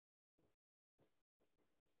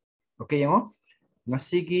Okay, yango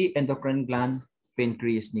ngasigi endocrine gland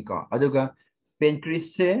pancreas ni ko aduga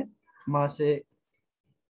pancreas se ma se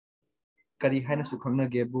kari haina su khangna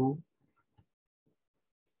gebu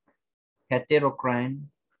heterocrine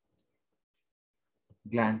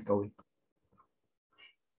gland kawi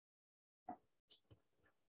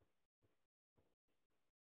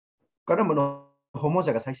kada mono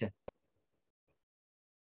homozyga saise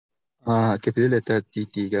capital letter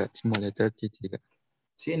TT ga small letter TT ga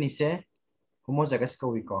si ni se homozygous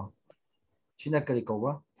kawi ko sina kari ko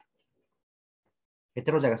wa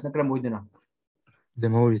heterozygous na kram moidena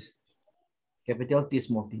Demoris capital T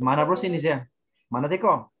small t mana bro si ni se mana de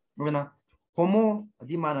ko ngena homo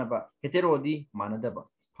di mana ba hetero di mana da ba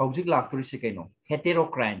hojik lak turi se kaino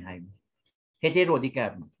heterocrine hai hetero di ka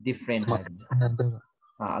different hai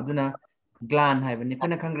aduna gland hai bani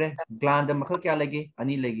khana khangre gland da makhal kya lagi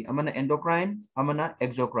ani lagi amana endocrine amana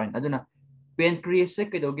exocrine aduna pancreas se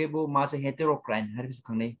kedoge bo ma se heterocrine har bisu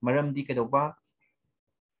khangne maram di kedoba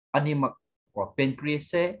ani mak ko pancreas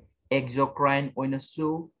se exocrine oina su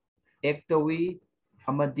ectowi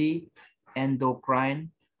amadi endocrine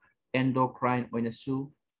oina su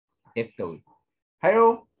ectowi hairo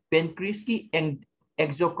pancreas ki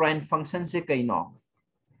exocrine function se kaino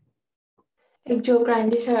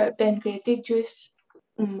exocrine sir pancreatic juice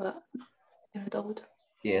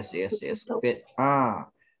yes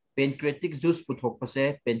pancreatic juice puthok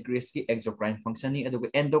pase pancreas ki exocrine function ni aduga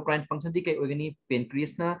endocrine function di kai ogani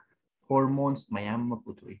pancreas na hormones mayam ma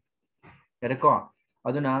puthui kare ko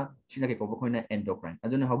aduna sina ke ko bokhoina endocrine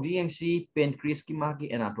aduna hauji yang si pancreas ki ma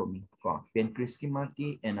ki anatomy ko pancreas ki ma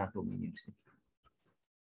ki anatomy yang si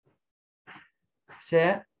se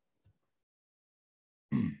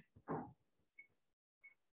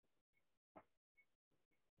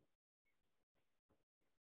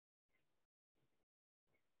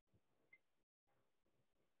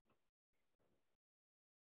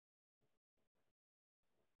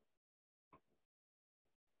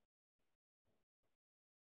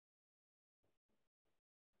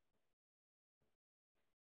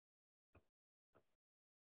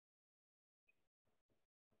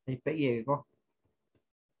ai pe ye ko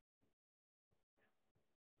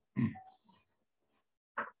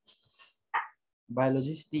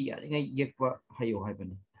biologist di ya ngai yekwa hayo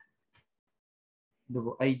haibani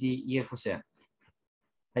dugo aidi yekwa se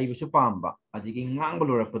ai su pamba adigi ngang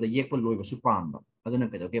bolora pada yekwa loiba su pamba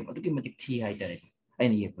aduna kedo ke aduki matik thi hai tare ai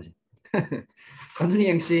ni yekwa se aduna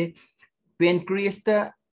yang si pancreas ta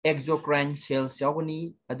exocrine cells yawani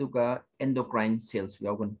aduga endocrine cells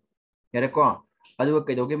yawani yare ko aduga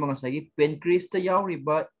kedo ke mga sagi pancreas ta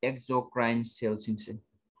yawriba exocrine cells singse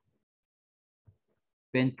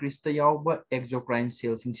pancreas ta yawba exocrine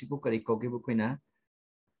cells singsibu kari ko ke bukoina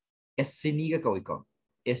acini ga koi ko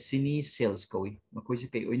acini cells koi makoi se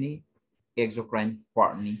kai oini exocrine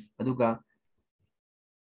part ni aduga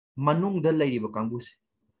manung da lairiba kangbus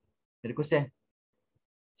ko se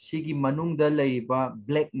sigi manung da lairiba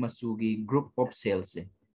black masugi group of cells se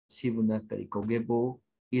sibuna kari ko gebo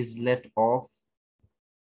islet of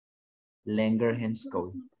Langerhans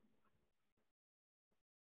koi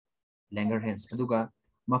Langerhans aduga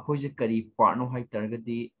makoi se kari part no hai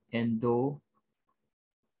targadi endocrine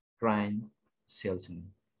cells ni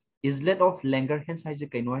islet of Langerhans hai se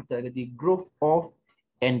kai no hai targadi group of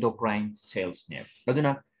endocrine cells ne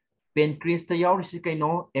aduna pancreas ta yaw risi kai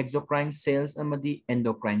no exocrine cells amadi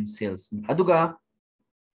endocrine cells ni aduga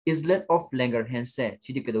islet of Langerhans se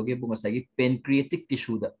chidi kedoge bunga sagi pancreatic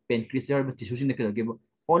tissue da pancreas yarba tissue sin kedoge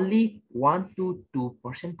only 1 to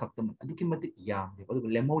 2% kaktam aduki matik yam aduga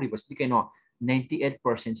lemori basti kai no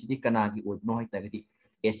 98% chidi kanagi od no hai tagadi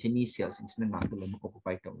acini cells sin ngam to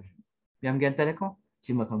occupy tawe yam gyan tare ko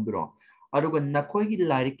chima khambiro aduga nakhoi gi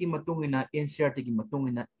lariki matungina NCERT gi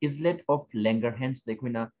matungina islet of Langerhans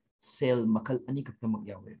dekhina cell makal ani kaktamak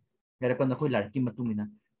yawe yara ko nakhoi lariki matungina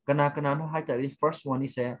kana no hai tagadi first one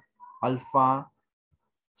is alpha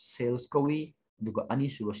cells kawi duga ani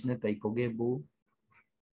surosna kai koge bu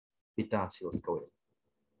beta cells kawi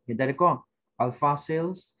yadare ko alpha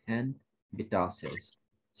cells and beta cells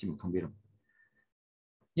sim khambiro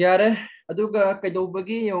yare aduga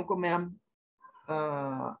kaidobagi yong ko ma'am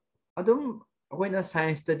adum akoina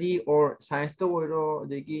science study or science to oiro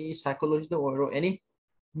degi psychology to oiro any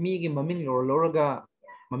mi gi maming loroga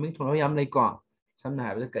maming thono yam lai ko samna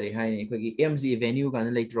haibda kari hai ko gi MG avenue kan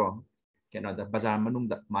leitro kena da bazar manung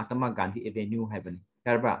da Mahatma Gandhi avenue haibani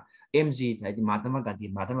yarba MG hai di Mahatma Gandhi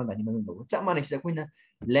maming do chamani se koina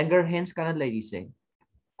Langerhans kan lai se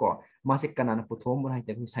ko mase kanana puthom hai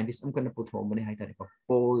ta scientist am kana puthom ne hai ta ko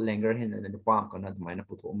Paul Langerhans and the pam kana maina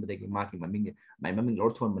puthom de gi ma ki maming mai maming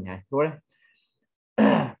lor thon mani hai lore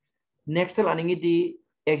Next the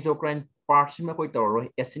exocrine parts ma koi toro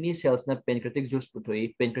SNE cells na pancreatic juice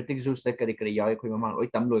putoi pancreatic juice la kari kari yaw koi mamang oi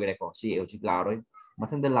tam loi ko si euchi klaroi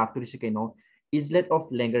mathang da laktu si kaino islet of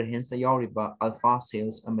Langerhans na yaw riba alpha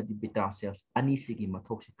cells amadi beta cells ani sigi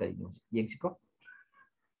mathok si kari no yengsi ko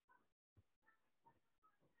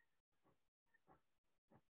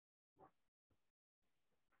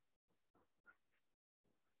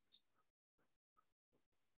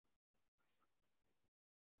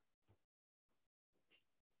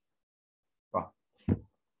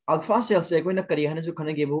alpha cells se koina kari hana su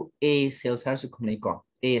khana gebu A cells har su khana ko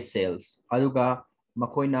A cells aduga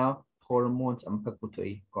makoina hormones amka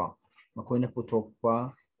putoi ko makoina puthokpa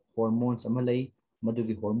hormones amalai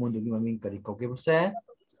madugi hormone dugi maming kari ko gebu se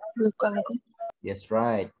Glucagon. yes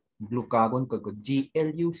right glucagon ko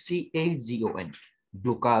GLUCAGON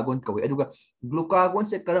glucagon ko aduga glucagon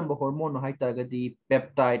se karamba hormone hai targadi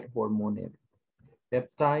peptide hormone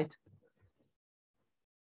peptide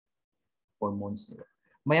hormones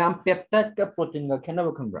mayam peptide ka protein ga khena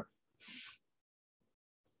ba khambra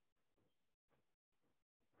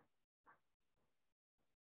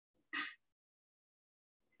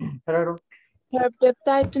Hello.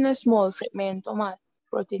 Peptide to a small fragment of my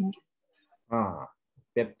protein.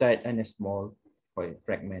 Peptide and a small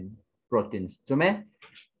fragment proteins. So me,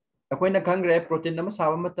 ako'y naghangre protein na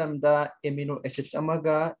masawa matamda amino acids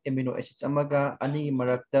amaga ani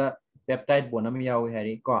marakta peptide bon ami yawi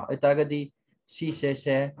hari ko. Itagadi si se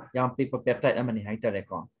yang pipa peptide amani hai tare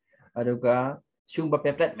ko. Aduga sumba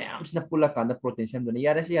peptide mayam na pula kan na protein sem dun.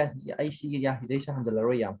 Yara siya ay sige ya hidai sa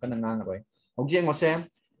handalaro yam kan nangangaroy. Ogjeng mo se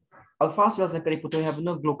alpha cells na kari putoy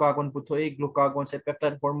habno glucagon putoy glucagon se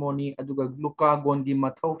peptide hormone aduga glucagon di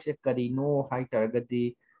mathok se kari no hai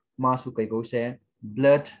targadi masu kay go se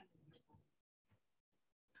blood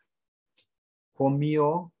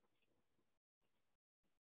homeo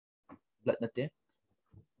blood natin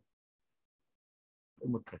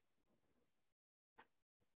umutre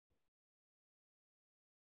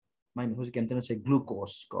may mahusik yan sa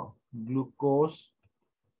glucose ko glucose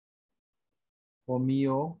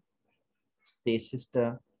homeostasis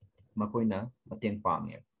ta makoy na mateng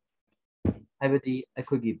pangya habati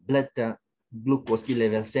akogi blood ta glucose ki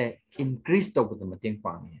level se increase to ko mateng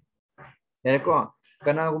pangya ko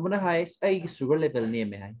kana gumana hai ay sugar level ne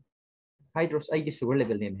me hai hydros ay sugar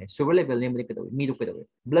level ne me sugar level ne me kedo mi do kedo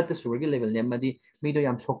blood ta sugar level ne madi mi do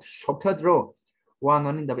yam sok thadro wang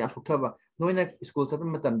anin da yam sok thaba noina school sa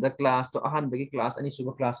matam da class to ahan bagi class ani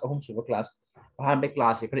sugar class ahum sugar class ahan bagi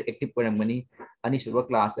class e active poram mani ani sugar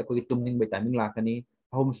class ko tumning bai timing lakani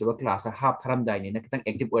ahum sugar class half tharam dai ne kitang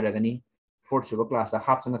active oragani fourth sugar class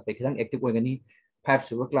half sangat pe kitang active oragani five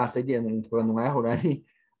sugar class ai dia nungai horani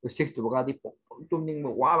 6 to bogadi tumning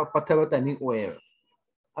wa pathaba timing oe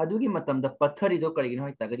adugi matamda pathari do kari no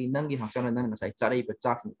itagari nangi hakana nan ngasai charai ba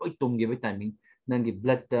chak oi tumge ba timing nangi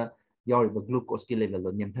blood ta yauri ba glucose ki level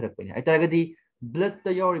do nyam tharak pani itagadi blood ta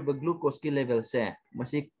yauri ba glucose ki level se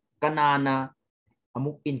masi kanana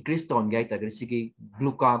amuk increase ton gai itagari sigi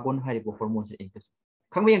glucagon hari ba hormone se increase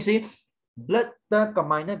khangbe yang si blood ta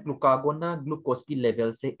kamaina glucagon na glucose ki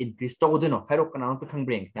level se increase to do no hairo kanana to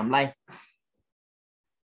khangbreng yam lai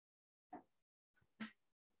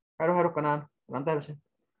hairo kanan ranta se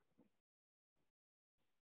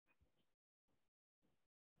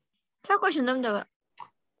Sa question dam daw.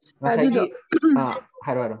 Masagi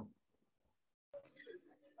haro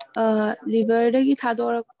Liver dagi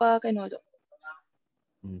thador pa kaino do.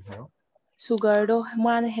 haro Sugar do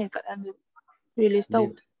man head kat and release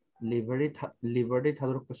out. liver di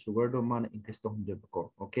thador pa sugar do man increase to hunde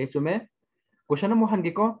ko okay so me question mo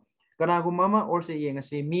hangi ko kana gumama or se yenga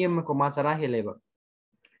se mi am ko ma chara heleba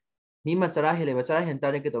mi ma chara heleba chara hen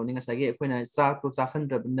tare ke to ninga sagi koina sa to chasan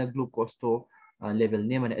na glucose to level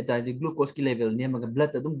ne man eta glucose ki level ne maga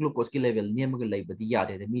blood adum glucose ki level ne maga laibadi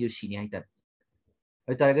yade de mi do sini hai tar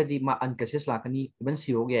eta di ma unconscious lakani even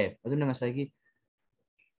siroge aduna ngasagi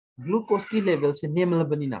glucose ki level se nemal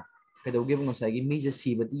banina kedoge ngasagi mi je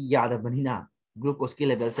sibadi yada banina glucose ki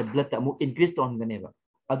level se blood amu increase to nganeba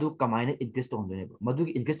adu kamaina increase to nganeba madu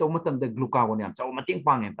ki increase to matam da glucagon yam chaw mating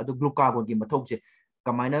pangem adu glucagon ki mathok se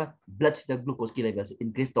kamaina blood da glucose ki level se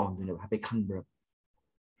increase to nganeba hape khangbra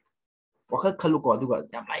wakal khalu ko aduga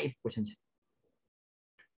yam lai question se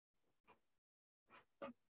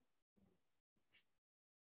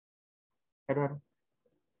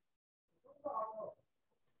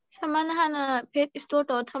Samana hana pet store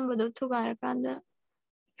to thambado thugar kanda.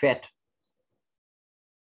 Fat.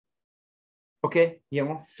 Okay,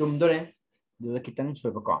 yang chumdore do kitang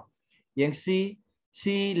soba ko. Yang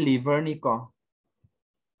si liver ni ko.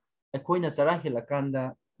 Ako'y na chara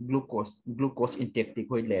hilakanda glucose intake ti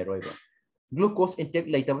khoi le roi ba glucose intake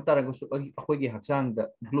later batara su khoi gi haksang da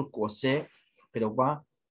glucose se pedoba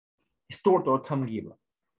store to thamgi ba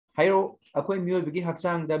hairo akhoi myo bigi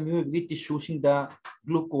haksang da myo bigi tissue sing da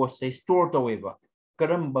glucose se store to we ba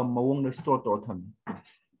karamba mawong na store to tham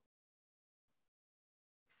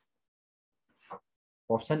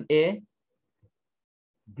option A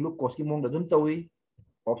glucose ki mong da dun tawi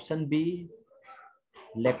option B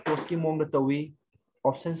lactose ki mong da tawi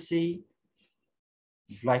option C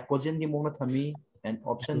glycogen ki mong na thami and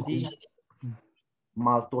option D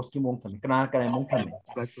maltose ki mong thami kana mong thami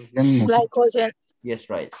Glycogen. yes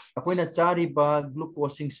right akoina chari ba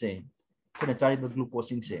glucose sing se akoina chari ba glucose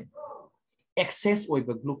sing se excess oi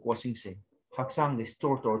ba glucose sing se haksang de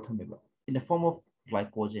store to thami ba in the form of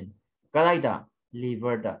glycogen kadaida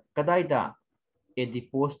liver da kadaida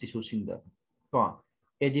adipose tissue sing da ko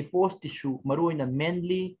adipose tissue maruina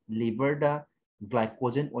mainly liver da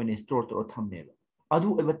glycogen oine store to thamme ba adu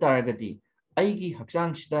eba taragati aigi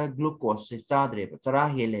haksang sida glucose se chadre ba chara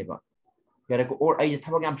hele ba yara ko or ai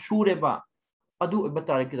thabak yam shure ba adu eba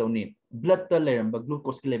taragati dawni blood ta leram ba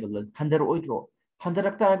glucose ki level handar oidro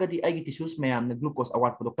handarak taragati aigi tissues mayam na glucose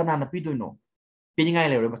awat ko kana na pidoino piningai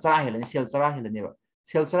le ba chara hele cell chara hele ne ba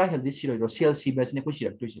cell chara hele di siro cell cbs ne ko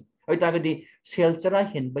sirak tuisi ai taragati cell chara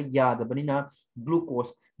hen ba yada banina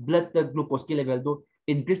glucose blood ta glucose ki level do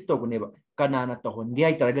increase to ne ba kana na to hon gi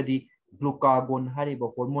ai taragati glucagon hariba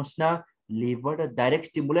hormones na liver da direct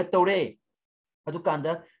stimulate tore adu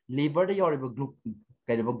kanda liver da yoriba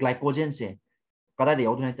glycogen se kada de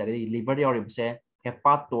yoduna tare liver da yoriba se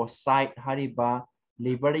hepatocyte hariba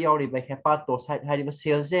liver da yoriba hepatocyte hariba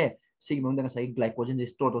cell se sigmund da sai glycogen de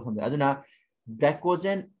store to thambe aduna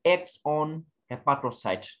glycogen acts on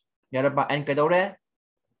hepatocyte yaraba and kadore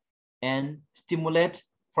and stimulate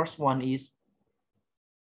first one is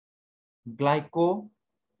glycogenolysis.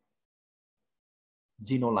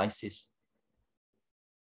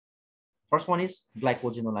 First one is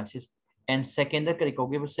glycogenolysis, and second is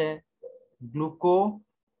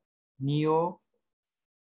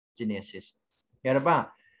gluconeogenesis. Yaraba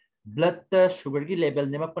blood sugar ki level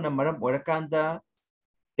ne mapana maram orakanda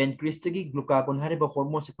pancreas ki glucagon hariba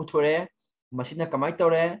hormone se puthore machine kamai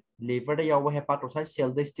tore liver da yawa hepatocyte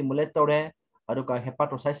cell da stimulate tore aruka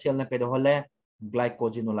hepatocyte cell na pedo hole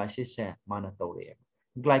glycogenolysis se mana tore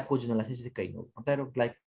glycogenolysis is kaino antaro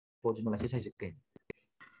glycogenolysis is kaino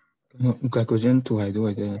glycogen to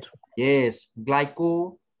hydro yes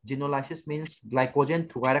glycogenolysis means glycogen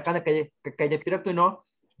to rakana kay pirak to no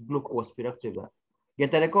glucose pirak chega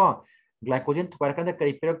getare ko glycogen to rakana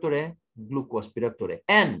kay pirak to re glucose pirak to re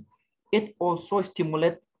and it also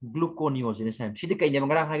stimulate gluconeogenesis sidi kay ne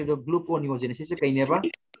mangra ha gluconeogenesis kay ne ba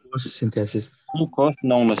synthesis glucose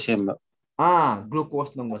nong na semba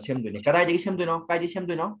glucose nong sem do ne kadai de sem do no kai de sem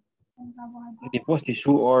do no adipose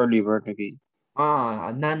tissue or liver dagi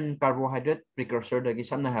non carbohydrate precursor dagi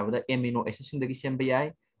samna habda amino acids sing dagi sem bayai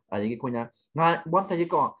adigi koina nga bom taji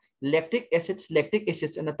ko lactic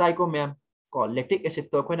acids and tai ko mem ko lactic acid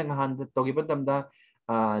to koina ngahan to gi badam da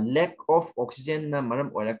lack of oxygen na maram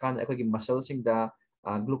oira kan akogi muscle sing da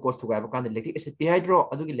glucose to ga kan lactic acid dehydro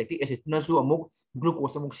adugi lactic acid na su amuk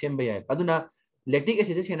glucose amuk sem bayai aduna lactic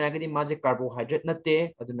acid is senagadi maje carbohydrate nate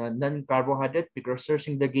aduna non carbohydrate precursor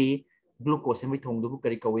sing dagi glucose and we thong do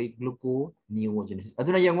kari kawi gluconeogenesis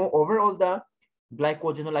aduna yango overall the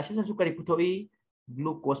glycogenolysis and sukari puthoi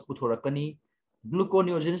glucose puthorakani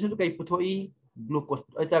gluconeogenesis to kai puthoi glucose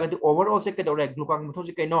atagadi overall se kedore glucose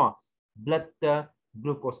muthosi kaino blood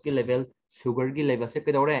glucose ki level sugar ki level se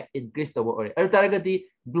kedore increase to ore atagadi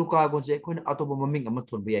glucagon se koina atoba maming ama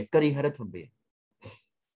thonbe kari hara thonbe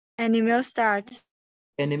Animal starch.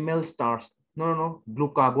 animal starch no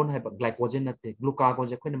glucagon hai glycogen nate glucagon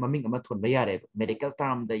je khoina maming ama thonba yare medical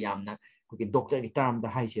term da yamna ko doctor ki term da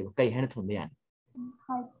hai se kai haina thonba yan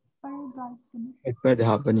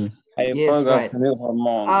happening yes right hyperglycemic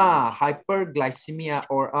hormone hyperglycemia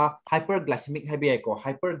or hyperglycemic hai bi ko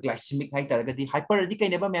hyperglycemic hai taragadi hyper di kai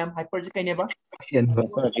neba ma'am hyper ji kai neba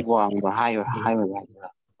hyperglycemic wang ba hai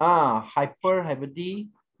hyper hai badi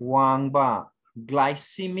wang ba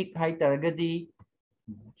glycemic hai taragadi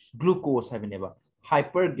glucose hai neba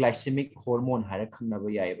hyperglycemic hormone hai khangna ba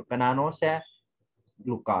yai ba kanano se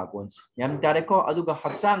glucagon yam tare ko aduga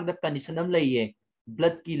haksang da condition am laiye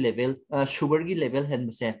blood ki level sugar ki level hen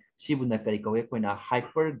se sibuna kari ko koina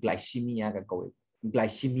hyperglycemia ga ko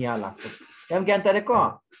glycemia la yam gyan tare ko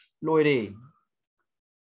loire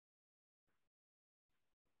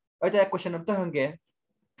aita question am ta hange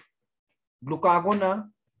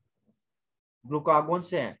glucagon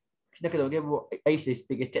se kina ke doge ai se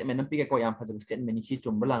speak statement am pike ko yam fa statement ni si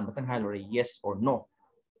chumbalan batang hai lore yes or no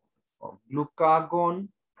glucagon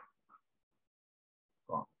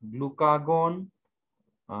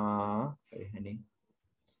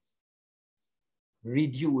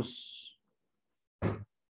reduce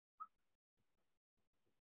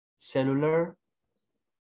cellular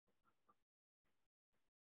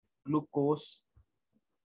glucose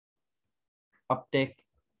uptake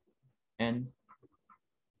and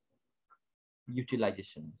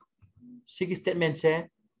utilization. Six statement say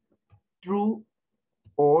true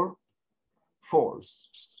or false.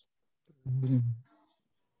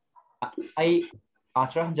 I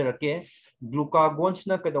atra hanjarake glucagon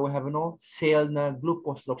na kadaw have no cell na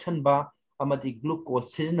glucose loction ba amati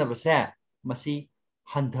glucose season ba sa masi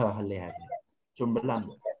hantha hale have chumbalam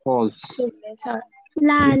False.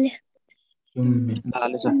 Lal.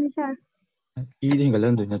 Lalo sa eating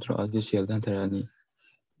galan do natro adi cell dan tarani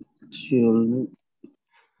cell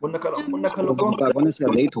munna kalo ko glucagon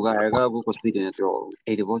cell dei thugairga glucose bi de natro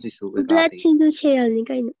ei de bosi su be Blood single cell ni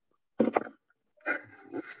kaino.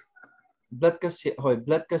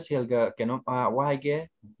 blood ka cell ga keno why ge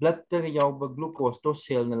blood ta yaw ba glucose to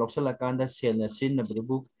cell na loksala kanda cell na sin na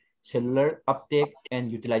bu cellular uptake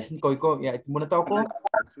and utilization ko ya muna taw ko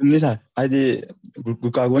sumni sa adi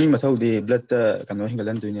glucagon mathau de blood ta kano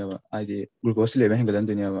hingalan do ne ba adi glucose level hingalan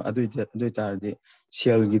do ne ba adu tar de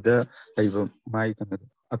cell gida laiba mai kana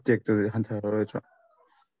uptake to hantharo tra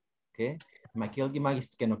okay Michael gi magi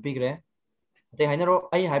keno pigre te hainaro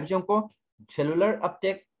ai haibjong ko cellular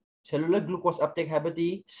uptake cellular glucose uptake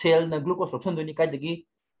habati cell na glucose option do ni kai dagi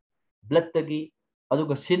blood tagi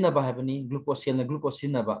aduga sinna ba habani glucose cell na glucose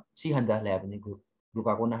sinna ba si handa le habani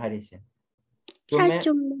glucagon na harise chumme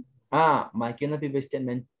Michael na pibe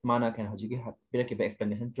statement mana kan hajigi pira ke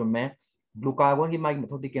explanation chumme glucagon gi magi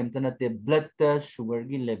mathodi kem tana te blood sugar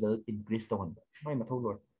gi level increase to hon mai mathol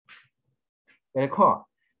lor ko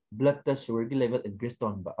blood sugar gi level increase to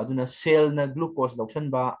hon ba aduna cell na glucose loction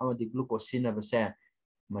ba amadi glucose sinna ba sa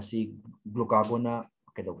masi glucagon na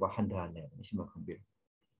kedo ba handa le isima khambir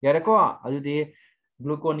yare ko adudi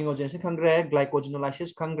gluconeogenesis khangre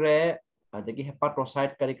glycogenolysis khangre adagi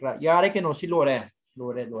hepatocyte karikra yare ke no si lore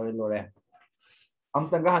am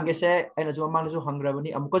tanga hange se aina jo mang jo hangra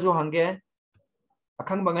bani am ko jo hange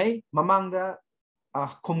akhang bangai mamang da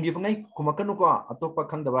khumgi bangai kumakanu ko atopa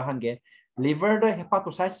khang da ba hange liver da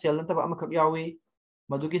hepatocyte cell nta ba am khak yawi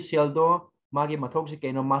madugi cell do magi mathok si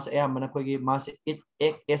keno mas a mana kogi mas it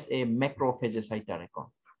as a macrophages hai tare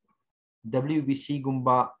ko WBC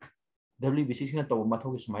gumba WBC sina to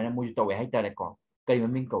mathok sumaina mu to hai tare ko kai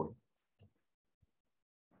maming ko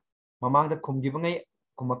mamang da khumgi bangai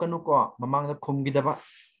kumakanu ko mamang da khumgi da ba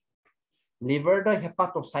liver da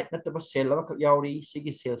hepatocyte na to ba cell ba khak yawi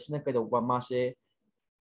sigi cells na kai do ba mase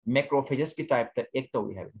macrophages ki type ta ek to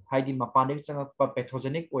hai haidi mapanik sanga pa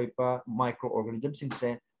pathogenic oi pa microorganism sing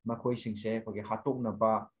se makoi sing se ko ge hatok na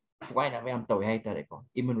ba fuai na ba am to hai tare ko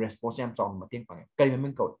immune response am chong mating pa kai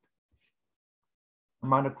maming ko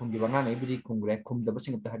mana khumgi ba ngang ai bidi khumgre khum da ba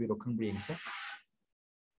sing ta habi ro khang bring se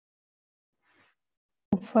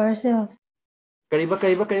Kupfer cells. kariba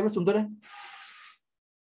sundare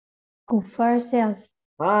Kupfer cells.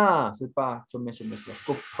 Supa chumme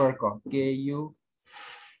Kupfer ko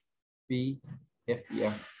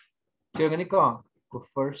KUPFER chegani ko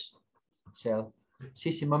Kupfer cell si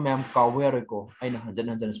sima ma'am kawere ko aina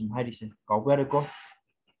hanjan sum hairi se kawere ko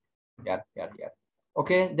yar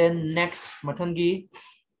okay then next mathangi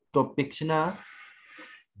topic sina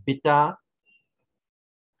beta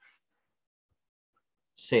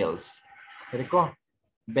cells ko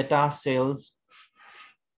beta cells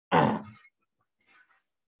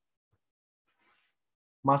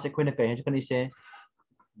mase koina kai hajukani se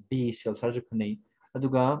B cells hajukani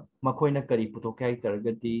aduga makoina kari putokai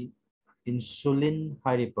targati insulin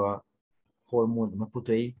haripa hormone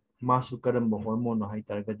maputei masu karamba hormone hai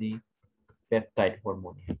targati peptide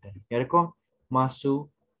hormone yarko masu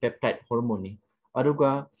peptide hormone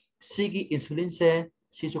aduga sigi insulin se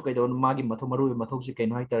sisu kaidon magi mathomaru mathok se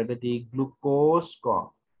kaino hai targati glucose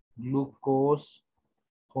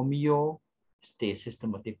homeostasis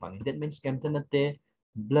systematic pang that means kemtanate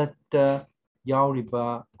blood yauriba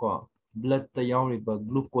ko blood yauriba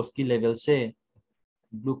glucose ki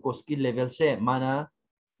level se mana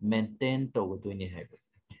maintain to do ni hai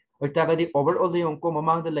oitagadi overall the onko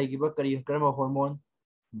mamang da lagiba kari karma hormone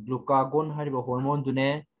glucagon hariba hormone dune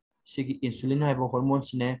sigi insulin hariba hormone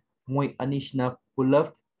sine moi anisna pull up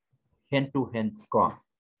hand to hand ko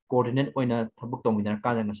coordinate oina thabuk tongminar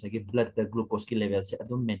ka na sagi blood glucose ki level se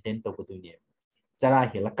adum maintain to do ni chara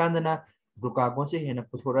hela kandana glucagon se hena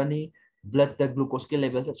puthorani blood glucose ki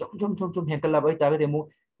level se chom henkala bai ta demu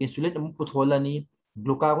insulin mu putholani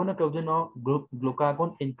Glucagon na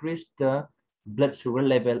glucagon increase the blood sugar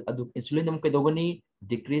level. Adu insulin nam kaidogani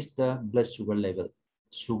decrease the blood sugar level.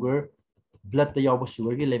 Sugar blood the yaw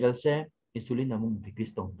sugar ki level se insulin namung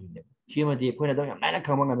decrease tong dine. Shima di ko na daw yam na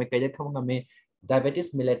khamang ngame kaida khamang ngame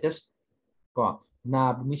diabetes mellitus ko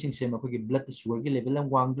na mising se mako ki blood sugar ki level ang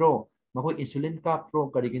wang draw mako insulin ka pro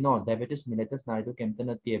karigino diabetes mellitus na ito kemta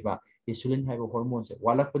na tieba insulin haibo hormone se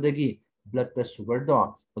walak padagi blood sugar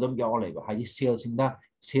do odom yaw leba haji cells na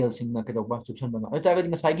kedoba subsan banga ata ga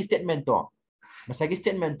masagi statement to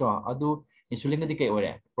adu insulin di kay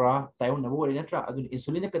ore pra tayo na bo ore natra adu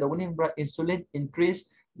insulin ka daw ni bra insulin increase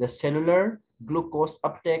the cellular glucose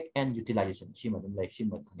uptake and utilization sima dum like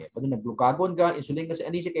sima ne adu na glucagon ga insulin ka se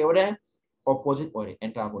ani se kay ore opposite ore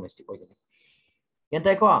antagonistic ore yan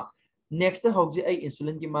tay ko next hawji ay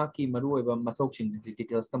insulin ki ma ki maru oiba mathok sing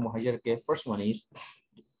details ta mo hajar ke first one is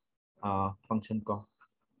function ko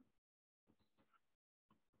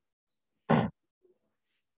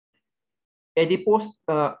adipose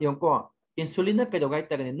yung ko insulin na pedogay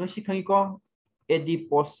tagani no si kangi ko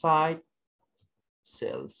adipocyte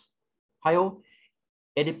cells hayo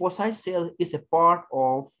adipocyte cell is a part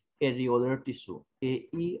of areolar tissue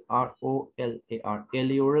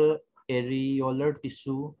areolar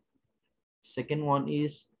tissue. Second one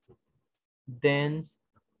is dense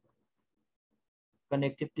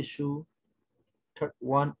connective tissue. Third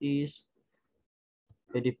one is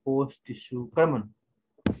adipose tissue. Come on.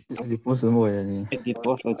 Adipose mo yan.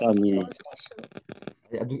 Adipose o tami.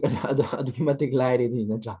 Adu matik lairi din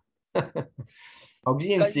na cha.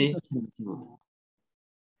 Obviously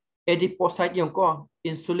adipocyte yung ko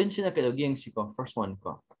insulin sina kayo gyeng si ko first one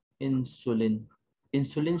ko insulin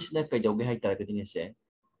sina kayo gyeng hay talaga din se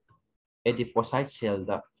adipocyte cell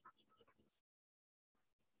da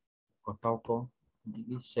ko tao ko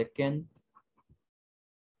second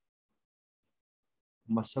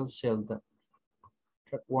muscle cell da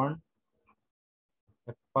third one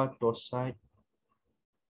hepatocyte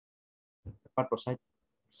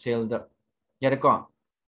cell da yare ko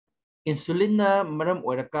insulin na maram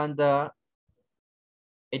oirakanda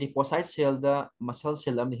adipocyte cell da muscle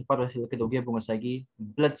cell am hepatocyte cell kadoge bunga sagi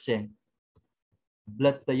blood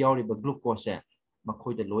ta yauri ba glucose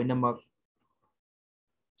makhoi da loinamak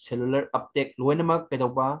cellular uptake loinamak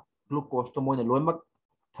kadoba glucose to moina loimak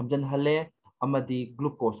thamjan hale amadi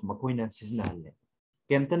glucose makhoina sizna hale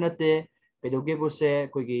kemta nate kadoge bo se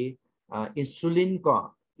koigi insulin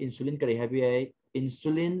kari habi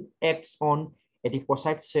insulin acts on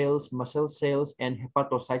adipocyte cells, muscle cells, and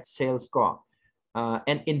hepatocyte cells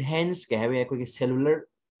and enhance cellular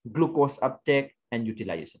glucose uptake and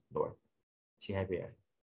utilization. Lord, see have here.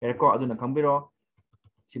 Erko aduna kambiro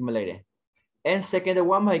similar. And second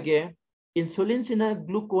one hage insulin sina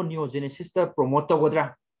gluconeogenesis ta promote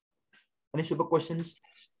godra. Any super questions?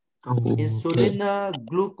 Insulin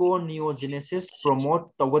gluconeogenesis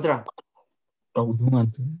promote godra.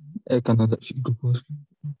 Canada glucose.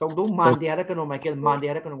 Tawdo mandi hara kano Michael mandi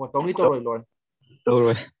hara kano tawni toroy Lord.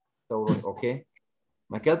 Toroy okay.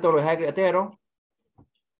 Michael toroy hagre atero.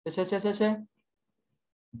 Se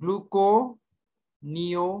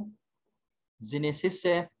gluconeogenesis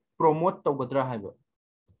se promote tawgadra haibo.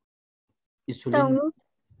 Insulin.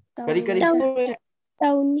 Kari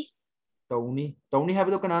Tawni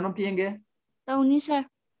haibo kananam tiyenge? Tawni sir.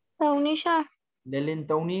 Lelin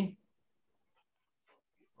Tawni.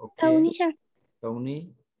 Okay.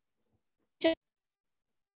 Tawni.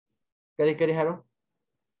 Kari haro.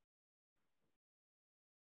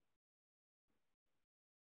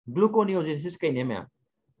 Gluconeogenesis kay niya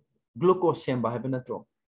glucose semba haibo natro.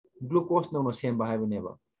 Glucose no semba haibo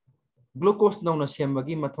neba. Glucose no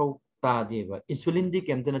sembagi mathaw ta deba. Insulin di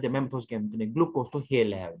kem tena de memthos kem tene glucose to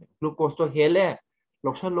hele haibo. Glucose to hele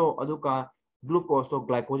loksalo aduka glucose to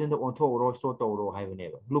glycogen to ontho ro store to ro haibo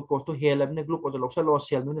neba. Glucose to hele ne glucose loksalo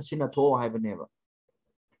cell no sina tho haibo neba.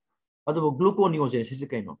 Adu gluconeogenesis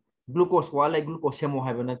kay no. Glucose wala glucose semo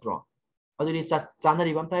haibo natro. Adu ni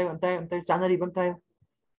chanari bam tayo chanari bam tayo.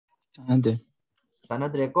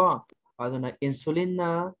 Sanadre ko aduna insulin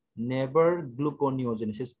na never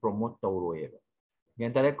gluconeogenesis promote tawroyeba.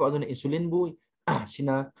 Gantare ko aduna insulin bu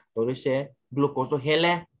sina torise glucose to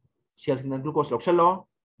hele cells na glucose loksalo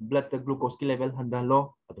blood glucose ki level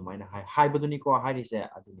handalo adumaina high baduni ko high se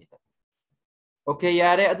adunita. Okay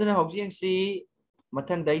yare aduna hogji yang si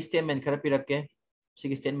mathang dai statement khara pirakke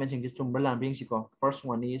sigi statement sing chumbra lam bing si ko. First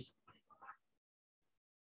one is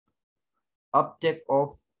uptake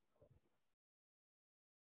of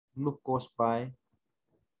glucose by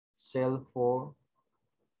cell for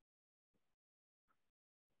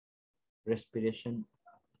respiration.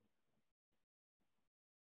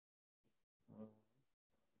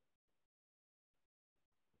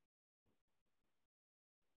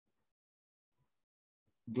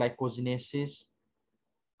 glycogenesis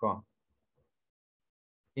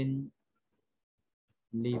in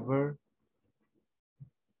liver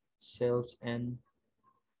cells and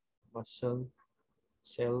muscle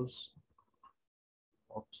cells.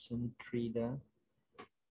 Option 3 the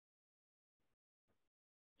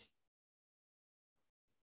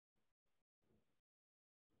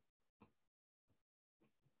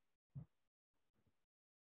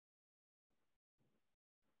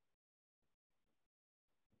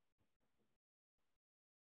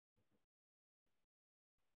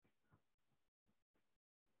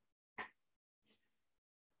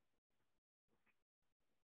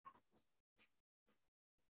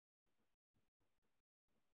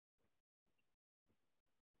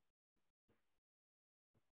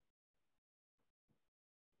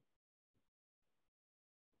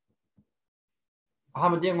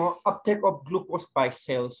uptake of glucose by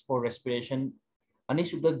cells for respiration.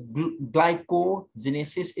 The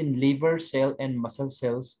glycogenesis in liver cell and muscle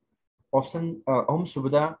cells. Option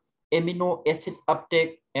amino acid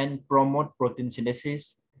uptake and promote protein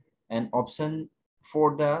synthesis. And option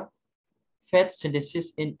 4 the fat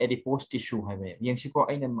synthesis in adipose tissue.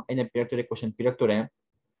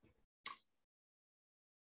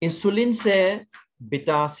 Insulin se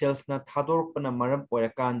beta cells na thador pana maram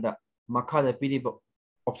orakanda makada piriba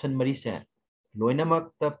option mari se loinamak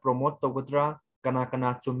ta promote togodra kana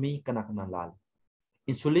kana chumi kana kana lal.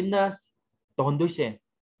 Insulin na tohondoi se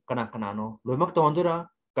kana kana no loimak tohondura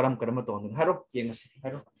karam karam tohondura haro yengas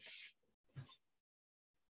haro.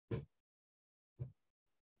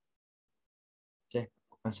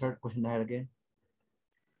 Answer question here again.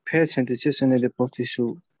 Fat synthesis in adipose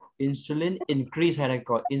tissue. Insulin increase here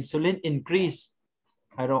ko insulin increase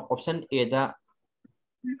hero option A da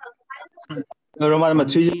Roman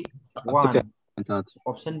only 1.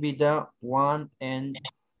 Option B the 1 and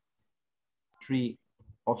 3.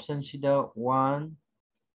 Option C the 1,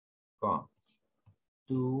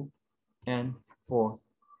 2 and 4.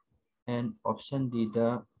 And option D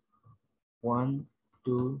the 1,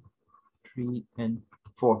 2, 3 and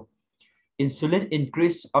 4. Insulin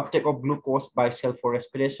increase uptake of glucose by cell for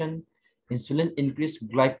respiration. Insulin increase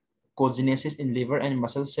glycogenesis in liver and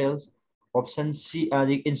muscle cells. Option C,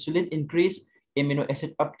 the insulin increase amino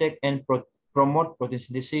acid uptake and promote protein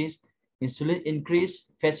synthesis. Insulin increase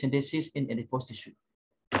fat synthesis in adipose tissue.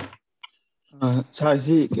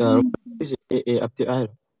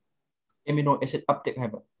 Amino acid uptake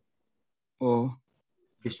have. Oh.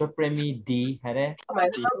 Bisopremi D have.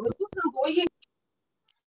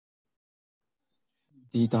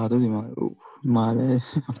 D tado di male.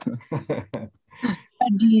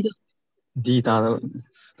 D tado.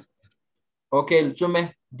 Okay,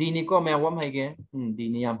 chume D ni ko me awam haige. D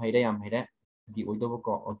ni yam haida. D oido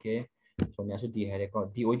ko. Okay. So nya su D haide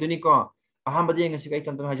ko. D oido ni ko. Aham badi ngasi kai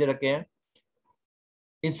tantam hajarake.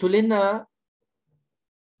 Insulin na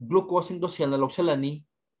glucose into cell na loksalani.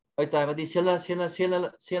 Ay taga di cell na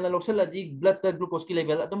loksaladi blood glucose ki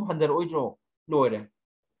level adum 100 oidro loire.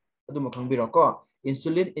 Adum makang biro ko.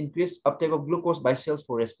 Insulin increase uptake of glucose by cells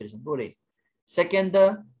for respiration. Second,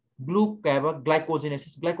 the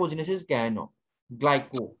glycogenesis. Glycogenesis kya no?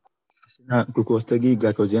 Glyco. Glucose tagi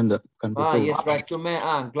glycogen da yes, right. Chume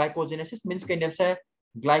glycogenesis means kind of say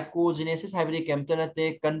glycogenesis have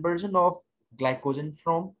the conversion of glycogen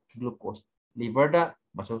from glucose. Liver da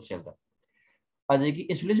muscle cell da. Adigi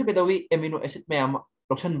insulin so kadawi amino acid mayam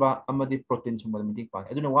toxin ba amadi protein sumba meeting pa.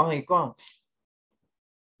 Aduna wa ko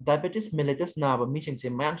diabetes mellitus na ba mising se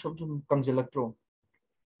mayang sum kangjelactro.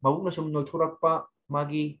 Mabuk na sum no thurakpa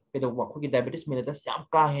magi kedawa ko diabetes mellitus yam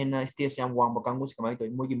ka hena stage yam wang ba kangus kamai to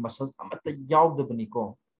mogi muscles amata yaw de bani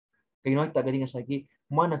ko. Kino ta gadinga sagi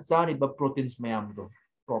mana chari ba proteins mayam do.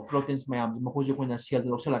 Ko proteins mayam makuju ko na cell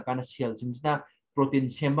lo sala kana cell simsna protein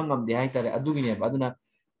sembang am de hai tare adugi ne ba aduna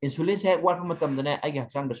insulin se wat matam dane ai ga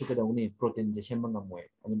chang da su kedawni protein je sembang am moy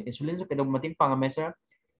aduna insulin se kedaw mating pang amesa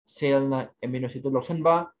cell na amino acid lotion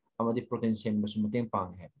ba amadi protein sem ba sumating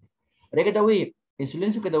pang hai rega dawi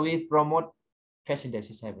insulin su kedawi promote fat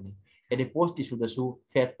synthesis hai bani adipose tissue da su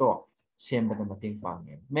fat to sem ba mating pang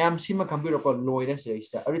hai ma'am sima kambiro ko loire se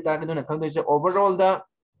ista ari ta kedona khang se overall da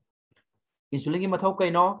insulin ki mathau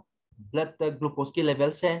kaino blood glucose ki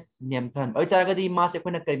level se niam than ai ta ga di ma se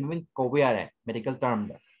khona kai min ko be are medical term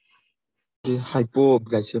da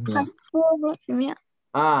hypoglycemia.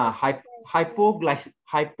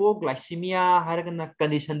 Hypoglycemia haragana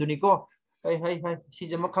condition duniko. Hai. Si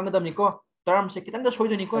jama khangadam niko. Term se kitang da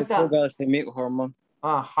soido niko ta. Hypoglycemic hormone.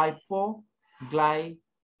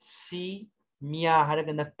 Hypoglycemia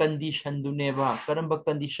haragana condition duneba. Karamba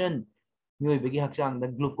condition mioy bagi hakchang da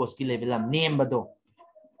glucose ki level am name bado.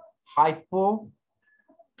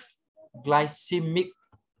 glycemic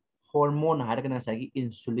hormone हारगना Sagi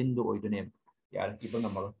insulin दो ओइदो ने यार इबो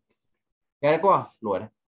number यार को लोरे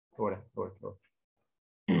लोरे लोरे लोरे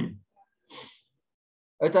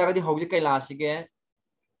अता गदी होगी कई लासिगे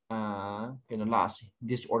केनो लासि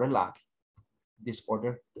disorder La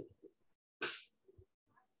disorder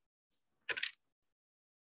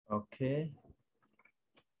okay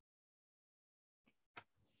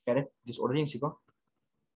kare disorder yang siko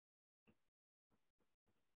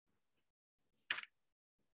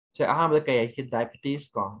saya aham da kay ki diabetes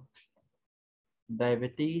ko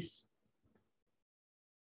diabetes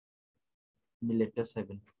mellitus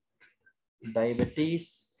 7 diabetes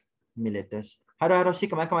mellitus haro haro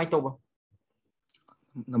si kamai kamai toba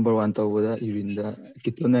Number 1 tawada urine da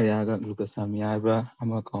ketonuria ga glucosamia ba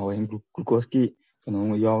ama kawen glucose ki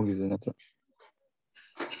kano yawgi da nata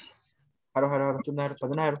haro haro haro chuna haro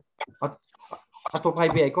pajana haro ato pai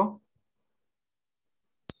bi ai ko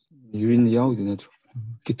urine yawgi nata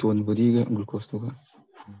keton body ga glucose to ga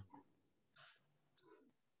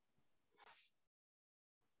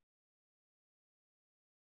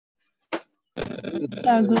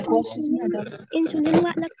Sir, glucose is not a insulin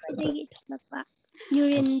watlakpadagi thoknakpa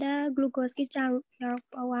urine da glucose ki chang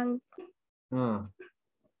yarakpa wang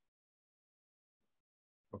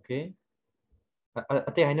okay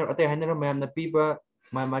ate hainero mayam na piba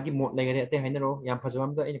ma magi mot lai gare ate hainero yam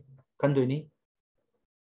phajam da ai kan doi ni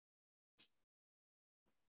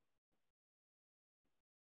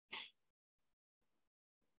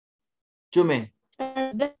chume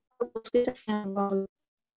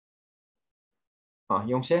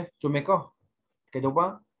yong se chume ko ke do ba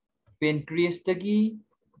pancreas tagi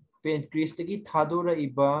thadora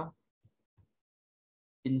iba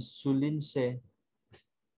insulin se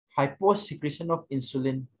hyposecretion of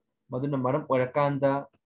insulin maduna maram orakanda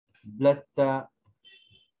blood ta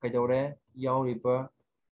kaidore yauriba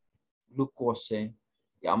glucose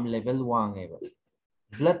yam level wangeba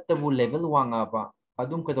blood tabu level wangaba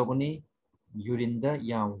adum kadogoni urine da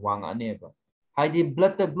yam wanganeba haidi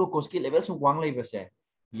blood ta glucose ki level su wang leiba se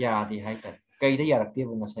ya di haita kaida yarakte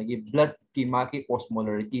bu ngasagi blood ki ma ki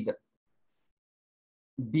osmolarity da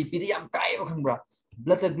bp di yam kai ba khangbra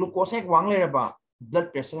blood ta glucose ek wang leiraba blood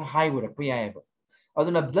pressure high oirakpa yaiba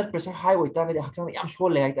aduna blood pressure high oita ga hakchang yam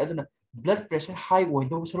shol le haita aduna blood pressure high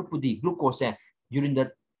oido suru pudi glucose urine da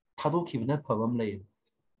thado khibna phabam lei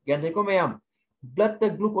gan ko mayam blood the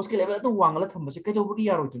glucose ki level to wangala thamba se kai do gi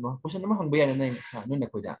yaro tino question ma hangba yana nai no na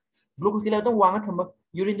koida glucose ki level to wanga thamba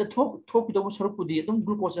urine da thok do suru pudi dum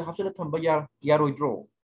glucose hapsala thamba yaro draw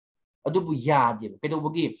adu bu ya de kai do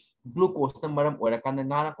gi glucose na maram ora kan na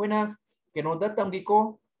na koina keno da tamgi ko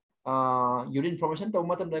urine formation to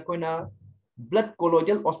matam da koina blood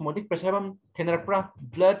colloidal osmotic pressure bam thenarakra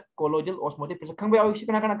blood colloidal osmotic pressure khangba yawi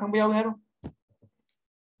sikana kana khangba yawi haro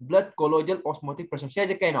blood colloidal osmotic pressure se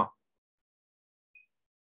je kaino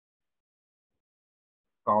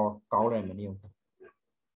kau re mani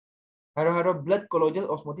haro blood colloidal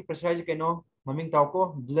osmotic pressure je kaino maming tau ko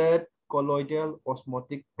blood colloidal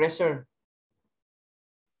osmotic pressure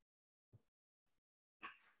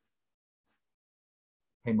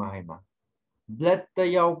haima blood ta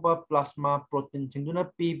yauba plasma protein singduna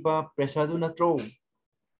piba pressure du natro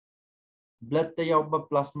blood ta yauba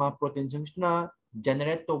plasma protein singduna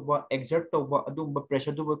generate toba exert toba adumba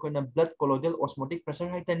pressure du ko na blood colloidal osmotic pressure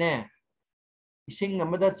haita ne ising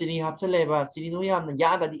amada chini hapsaleba chini no yam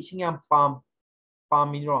ya ga di ising yam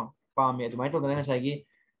pamiro pame adumai to dana sagi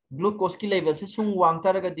glucose ki level se sung wang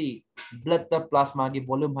taraga di blood ta plasma ki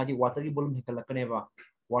volume hadi water ki volume hekalakane ba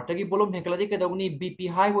water ki volume hekaladi ka dawni bp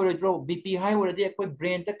high ore draw bp high ore di ekoi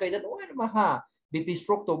brain ta kaida no ma ha bp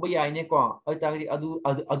stroke to ba yai ne ko ai ta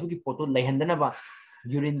adu ki photo lehandana ba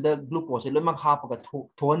urine the glucose lo mak ha pa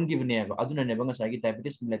thon gi ne ba aduna ne ba nga sagi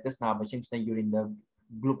diabetes mellitus na ba sing na urine the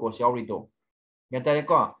glucose yauri do gantare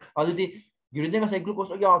ko adudi urine nga sai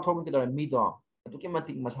glucose yaw thom ki da mi do aduki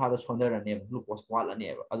matik masada sondera ne glucose wala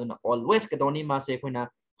ne ba aduna always ka doni ma se koina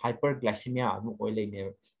hyperglycemia mu oi le ne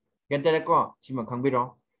gantare ko sima khangbiro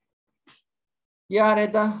yare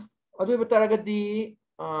da adu betaragadi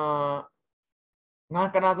nga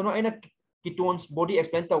kana dono aina ketones body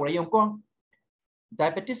explain tawra yom ko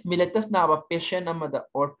diabetes mellitus na ba patient amada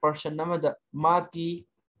or person amada ma ki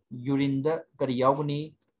urine da kari yawgani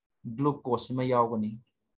glucose ma yawgani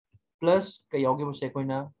plus ka yawge bo se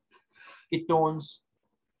koina ketones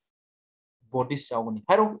bodies yawgani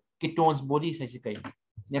haro ketones body sai kai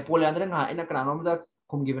nepole andra nga ina kana no da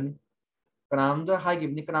khumgibani kana da hai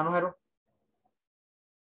gibni kana no haro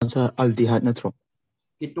sa aldehyde natro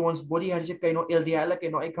ketones body har se kaino LDL la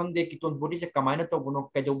kaino ai khangde ketones body se kamaina to bono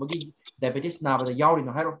kai do bagi diabetes na ba yauri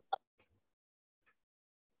no haro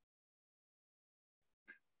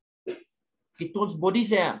ketones body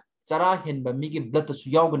se chara hen ba mi gi blood ta su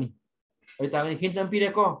yaugani oi ta ni hin sam pire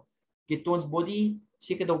ko ketones body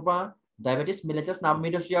si ke dopa diabetes mellitus na mi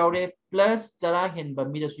da su yaure plus chara hen ba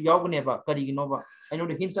mi da su yaugane ba kari gi no ba ai no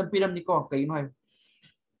de hin sam piram ni ko kai no hai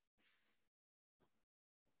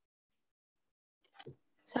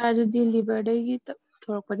Sir, the liver day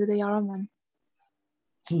thorok pa the yaraman.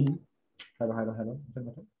 Hello.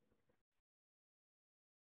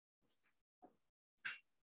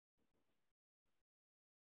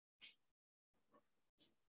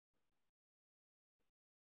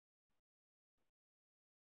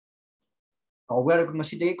 Kau gue ada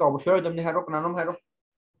masih deh kau sure dam ni haro kenanam haro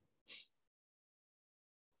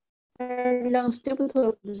lungs te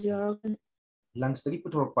puthorok yauragani lungs tadi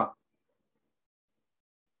putur pak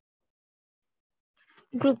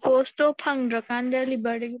glucose to phangdrakanda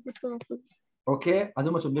liver dagi puthorok okay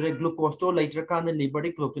adu macam dure glucose to later kan the liver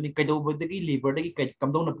dik putur ni kaido bodagi liver dagi kai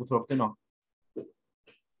kamdong na putur te no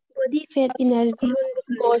body fat energy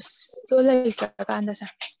Ghost to like kanda sa.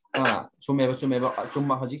 Sumeba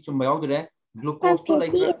cuma hajik cuma yaw dure glucose to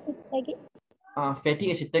later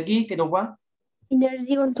fatty acid tagi kaido ba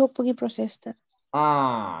energy on thokpagi process ta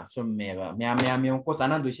sumeba mea ko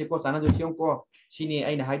sana duise ko sini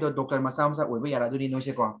aina haido doctor masa masa oiba yara duri no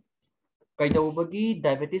se ko kaido bagi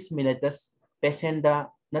diabetes mellitus patient da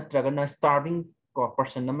natragana starving ko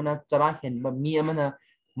person namana chara hen ba mi amana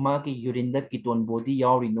ma ki urine da ketone body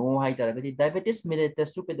yauri no hai taragadi diabetes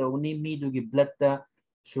mellitus su pedo ni mi du gi blood da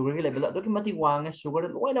sugar gi level do ki mati wang sugar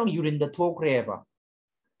loi na urine da thokre ba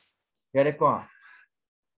yare ko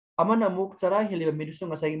amana muk chara heliba mi su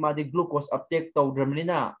ngasai ma di glucose uptake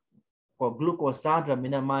tawdramnina ko glucose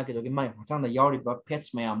sadramina ma ki do gi mai hachang da yauri ba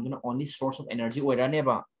fats mayam duna only source of energy oirane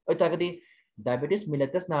ba oi tagadi diabetes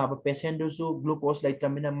mellitus na ba patient do su glucose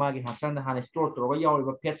laitamina ma gi hachang da hana store to ga yauri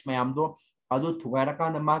ba fats mayam do adu thugaira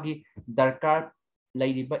kana ma gi darkar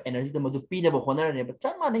lairi ba energy da madu pina ba honara ne ba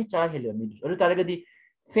chama nei chara heliba mi adu tagadi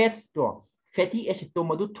fats to fatty acid to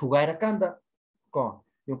madu thugaira kanda ko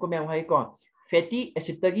yoko me hai ko fatty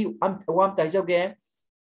acid tagi am tai jauge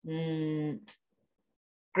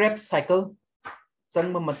Krebs cycle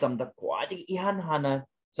changba matam da kwadi ihan hana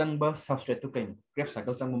changba substrate to kain Krebs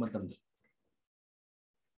cycle changba matam da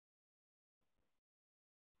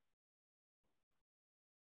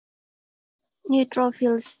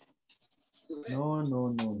neutrophils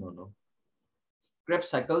no Krebs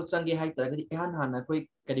cycle changi hai taragadi ihan hana koi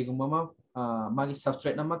kadi gumma ma magi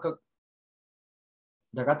substrate na maka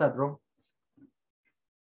daga ta dro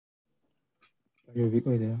Pyruvic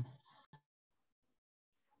oide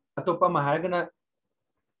atopa maharagana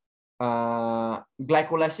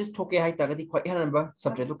glycolysis thoke hai taragadi khoi ihan ba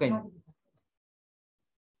substrate to kain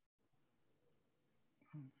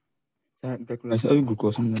glycolysis abi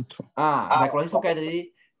glucose natro glycolysis thoke tadi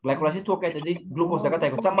glycolysis thoke tadi glucose daga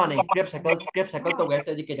ta ko sama nei Krebs cycle to ga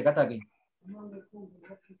tadi ke daga ta gi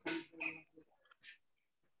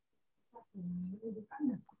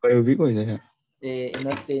Pyruvic oide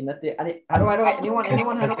nate ani haro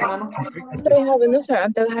anyone haro kanano They have no sir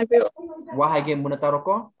until happy. wa haige munataro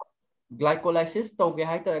ko glycolysis toge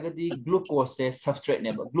hai taragadi glucose se substrate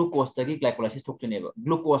neba glucose tagi glycolysis tokte neba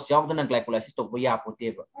glucose yaudana glycolysis tokba ya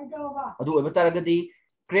poteba adu oba taragadi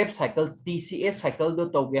Krebs cycle TCA cycle do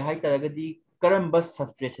toge hai taragadi karamba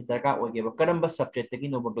substrate se darka ogeba karamba substrate tagi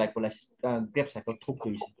no glycolysis Krebs cycle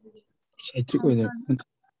thoktoise citric oide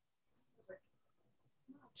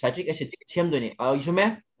citric acid semdoni isume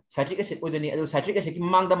citric acid odoni adu citric acid ki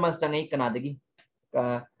mangda ma changai kanadagi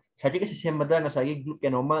citric acid semada ngasagi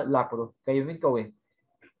kenoma lakoro kayvin kowe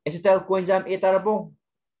acetyl coenzyme A tarabo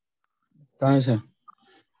tai sa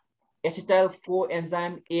acetyl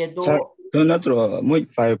coenzyme A do to natro moi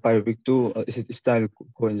pyruvic to style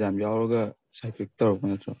coenzyme yauraga citric tor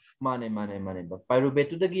natro mane ba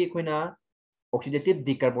pyruvate dagi koina oxidative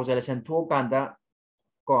decarboxylation tho kanda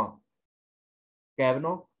ko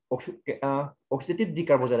kavno oxidative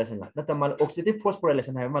decarboxylation nata mal oxidative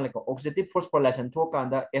phosphorylation hai mal ko oxidative phosphorylation tho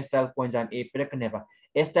kanda acetyl coenzyme A prekaneba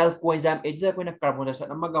acetyl coenzyme A da koina carbon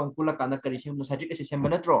dioxide amaga unkula kanda kari sem citric acid sem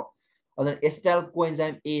banatro adan acetyl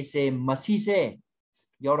coenzyme A se masi se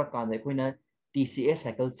yaura kanda koina TCA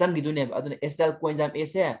cycle changidune aduna acetyl coenzyme A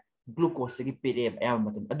se glucose gi pdf ayam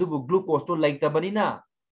matam adubu glucose to like tabanina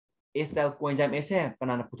acetyl coenzyme A se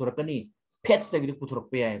kanana puturakani fats tagi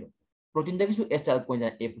puturakpe ayaba protein dagi su acetyl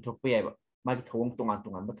coenzyme A puthokpa yaiba magi thawong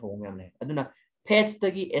tongan ba thawong yam lai aduna fats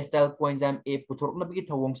dagi acetyl coenzyme A puthokna bigi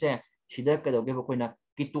thawong se sida kadoge ba koina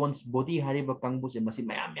ketones body hariba kangbu se masi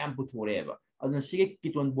mayam puthore ba aduna sige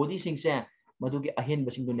ketone body sing se madugi ahen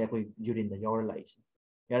basing dune koi urine da yawra lai se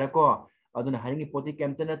yara ko aduna haringi poti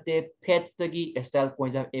kemtana te fat tagi acetyl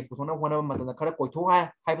coenzyme A puthona hona matana khara koitho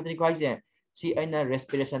hai badani ko haise si aina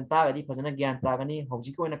respiration ta gadi phajana gyan ta gani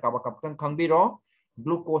hojik ko ina kaba kapkan khangbiro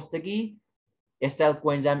glucose tagi acetyl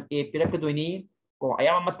coenzyme A pirakaduni ko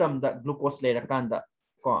ayama matam da glucose le rakanda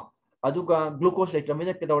ko aduga glucose le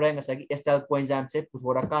tramina kedore ngasagi acetyl coenzyme se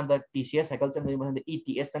puthora kanda TCA cycle changni masande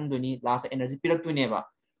ETS changduni last energy pirakduni ba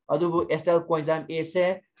adubu acetyl coenzyme A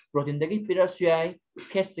se protein dagi pirasui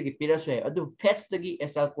fats dagi pirasui adu fats dagi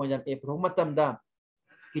acetyl coenzyme A pro matamda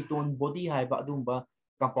ketone body haiba adumba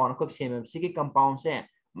compound ko same sigi compound se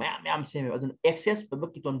mayam same adun excess of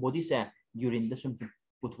ketone body se urine da sum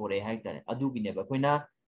puthore hai tare adu gi ne ba koina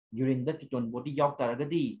urine da ketone body yaw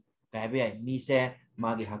taragadi kai ba mi se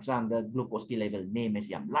magi haksang da glucose ki level name is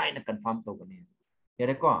yam line confirm to bane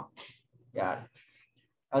yare ko yar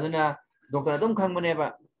aduna doctor adum khang bane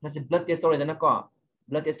ba na se blood test ore dana ko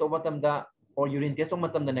blood test over tam da or urine test over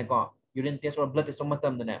tam da ne ko urine test or blood test over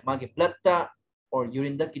tam da ne magi blood ta or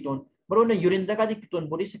urine da ketone baro na urine da ka di ketone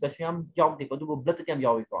body se ka syam yaw de ko du blood ta yam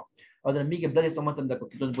yaw ko aduna mi ge blood test over tam da ko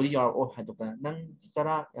ketone body yaw o ha doctor nang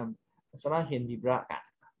sara yam sara hen bibra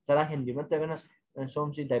sara hen bibra ta na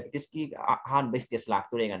som si diabetes ki han base test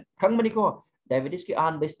lak to regan khang mani ko diabetes ki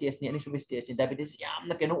han base test ni ani su base test diabetes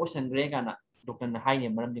yam na keno osan regana doctor na hai ne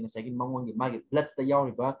maram ding sa gi mangwang gi magi blood ta yaw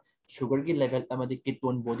riba sugar ki level amadi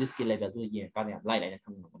ketone bodies ki level to ye ka ya lai lai na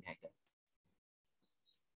khang mo hai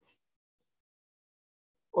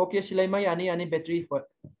okay silai mai ani battery for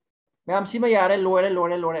ma'am सी में यार लोरे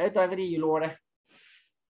लोरे लोरे ए ताकि ये लोरे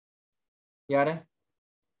यार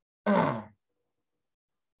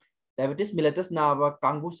diabetes mellitus na ba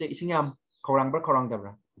kangbu se ising yam khorang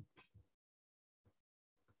dabra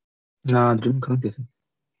na drum khang de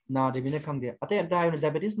na de bine khang de ate am da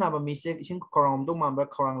diabetes na ba mi se ising khorang do man ba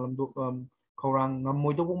khorang lam do khorang ngam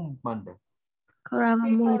moi do man ba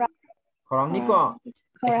khorang ni ko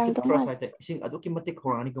excessive thrust ate ising adu ki matik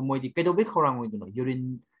khorang ni ko moi di ke do be khorang moi do no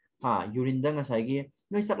urine urine da nga sai gi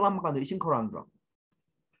noi sak lam ka do ising khorang bro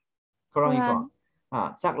khorang ni ko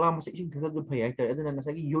sak lam se ising thasa du phai ai ter adu nga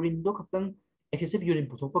sai gi urine do khaptang excessive urine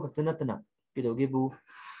puthok pa khaptana tana ke do ge bu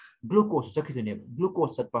glucose sakidune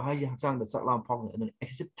glucose sat pa hai hachang da sak lam phau ne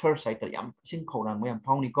excessive thirst sai ter yam ising khorang yam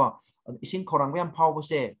phau ni ko ising khorang yam phau bo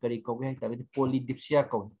se kari ko ge ta polydipsia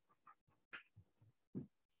ko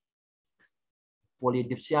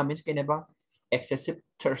polydipsia means ke ne ba excessive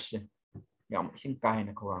thirst yam ising ka hai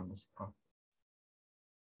na khorang mas ko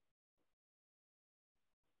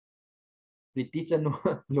Pretty chanu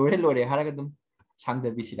lore haraga dum sang da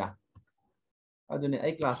bisira adune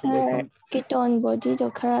ai class le ketone body jo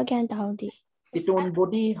khara gyan taudi ketone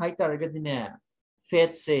body hai targa dine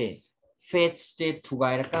fat se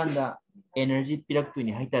thugai rakanda energy pirak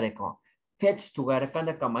tuini hai tare ko fats thugai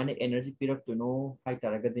rakanda kamane energy pirak tuno hai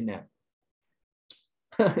targa dine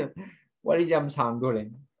what is jam sang dole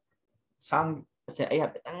sang se ai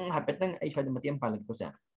hapetang ai fa matiam palag ko sa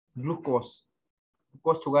glucose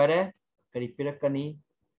thugai re kari pirakani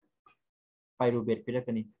pyruvate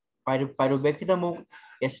pirakani pyruvate kita mo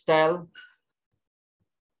acetyl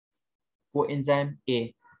coenzyme A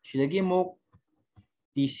sidagi mo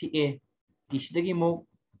TCA sidagi mo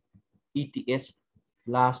ETS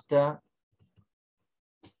last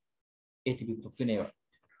ATP putukne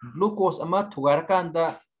glucose ama thugar kanda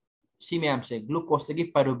simyam se glucose tagi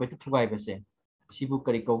pyruvate thugai base sibu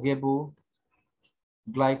kari koge bu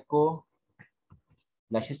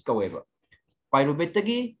glycolysis kaweba pyruvate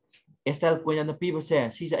tagi acetyl coenzyme pi base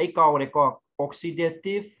si ai kawre ko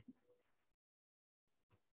oxidative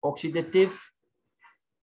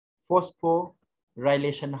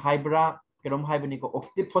phosphorylation hybra kerom hybani ko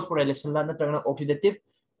oxidative phosphorylation la natrana oxidative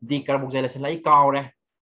decarboxylation lai kawre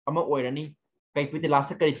ama oirani kai piti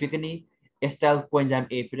last kari fikani acetyl coenzyme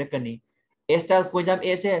A pirakani acetyl coenzyme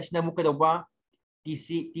A se sina mukadoba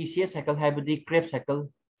TCA cycle hybidi Krebs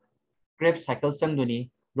cycle sangduni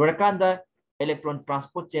lorakanda electron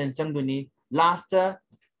transport chain changduni last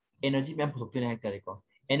energy mem phusokne hai kare ko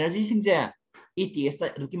energy singje ETS ta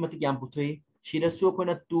duki matik yam puthui shira su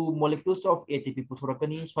khona 2 molecules of ATP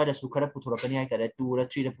puthorakani swara su khara puthorakani hai kare 2 ra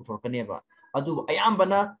 3 ra puthorakani ba adu ayam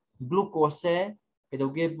bana glucose se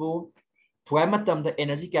kedoge bu thuai matam da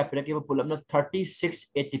energy kya pirake ba pulapna 36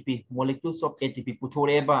 ATP molecules of ATP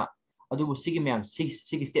puthore ba adu bu sigi mem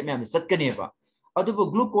 6 step mem satkane ba adu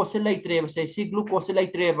bu glucose laitre ba se si glucose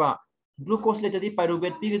laitre ba glucose later di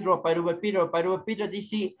pyruvate pyruvate di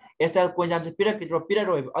si acetyl coenzyme se pira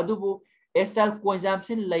roi adu bu acetyl coenzyme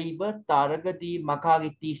se laiba taraga di makha gi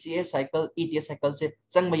TCA cycle ETS cycle se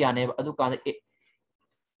changma yane adu ka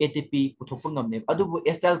ATP puthok ngam ne adu bu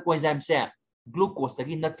acetyl coenzyme se glucose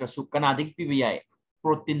gi natrasu kanadik pi bi yai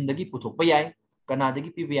protein dagi puthok pa yai kana dagi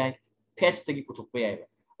pbi fats dagi puthok pa yai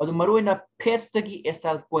adu maruina fats dagi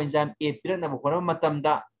acetyl coenzyme A pirana mo kono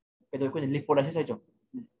matamda pedo ko lipolysis hai jo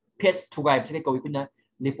fats thugai se ko ikuna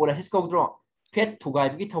lipolysis ko dro fat thugai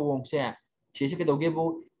bi thawong se se ke doge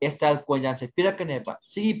bo acetyl coenzyme se pirakane ba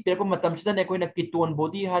si pirako matam sida ne koina ketone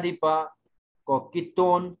body hari ba ko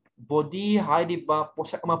ketone body hari ba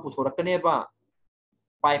posak ma puthorakane ba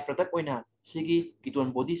by product oina sigi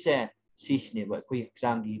ketone body se sisne ba koi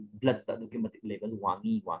examgi blood ta duki matik level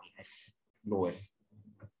wangi hai lower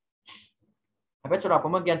abe chora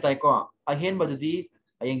pama gyan tai ko ahen badudi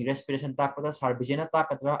ayeng respiration tak pada sarbijena tak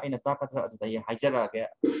katra aina tak katra adu tai haijara ge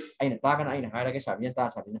aina ta kana aina haira ge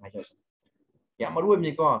sabina haijara ya maru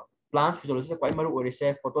ni ko plants physiology kwai maru orise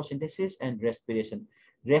photosynthesis and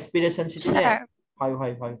respiration system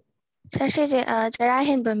hai Sir, she's a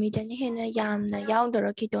Jarahin Bamida Yam, the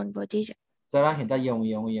Yaunder Kiton body. Zara henta yang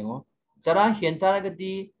Zara henta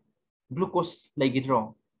gadi glucose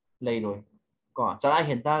legidro leiroi ko Zara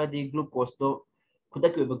henta gadi glucose to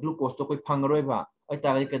kuda ku glucose to koi phangroi ba ai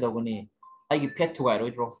ta ga ke dogoni ai gi fat thugai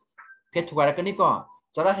roi dro fat thugai ka ni ko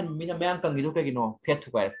Zara hen mina mayam kang gi do ke gi no fat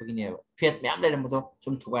thugai pa gi ne fat mayam le mo do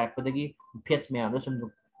sum thugai pa dagi fats mayam do sum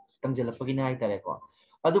tangjela pa gi na ai ta re ko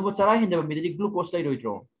adu bo Zara hen de mi di glucose leiroi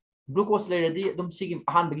dro glucose leiradi dum sigi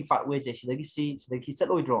ahan bagi pathway je sidagi chat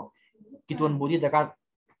oi dro ketone body daka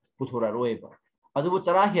puthora roiba adubu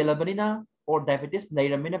chara helabanina or diabetes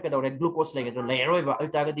leiramina kedore glucose legedro leiroiba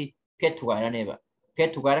altagadi fat thugaira neba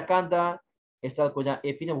fat thugaira kanda acetyl coenzyme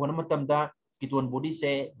AP na wona matamda ketone body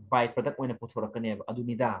se by product oina puthora kaneba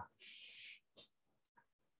adunida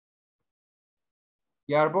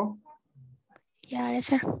yarbo Yeah,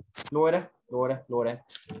 sir. lore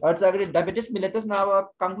altagadi diabetes mellitus na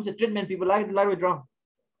kangku se treatment people like withdraw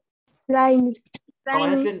Line.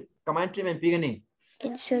 Kamain treatment pigani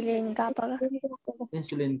Insulin Gapaga.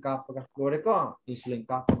 insulin kapaga lore ko insulin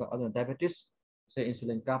kapaga adu diabetes se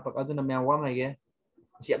insulin kapaga adu na mya wa mai ge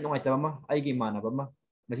si am ngai ta ma ai gi mana ba ma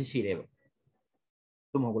masi sireba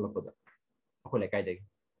tum hogol poda akole kai de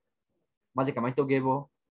maji kamai to gebo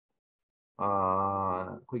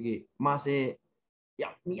kuigi mase ya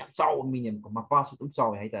mi am chau mi nem ko mapa su tum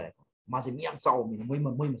chau hai ta mase mi am chau mi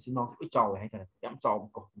moi masi no chau hai ta yam chau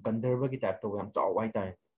ko ganderba gi type to yam chau hai ta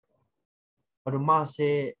adu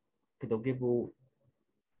mase kedogebu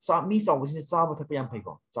sa mi sa wisi sa ba thap yam phai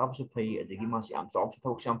ko sa bu su phai adigi ma si am sa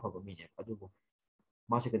thok sam pha ba mi ne adu bu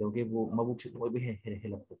ma se kedogebu mabuk su oi be he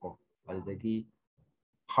la ko adigi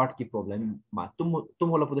heart ki problem ma tum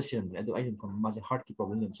hola pu da sin adu ai ko ma se heart ki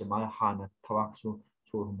problem nem se ma hana thawak su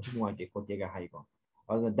hum su ngoi te ko te ga hai ko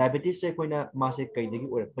adu diabetes se koina ma se kai dagi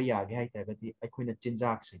oi pa ya ge hai ta ga ti ai koina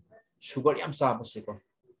chinjak se sugar yam sa ba se ko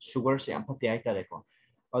sugar se am pha te ai ta re ko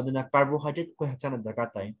aduna carbohydrate ko hachana daga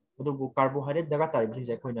tai adubu carbohydrate daga tai bi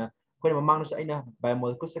je koina mamang sa aina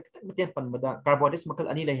biomolecule sa kitan panmada carbohydrates makal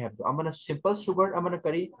ani lai have amana simple sugar amana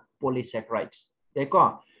kari polysaccharides deko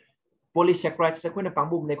polysaccharides sa koina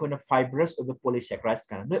kangbu ne koina fibrous of the polysaccharides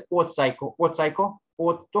kana no oat psycho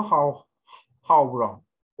oat to how bro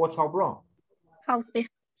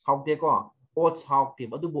How te ko oats how te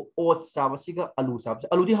adubu oats sa basiga alu sa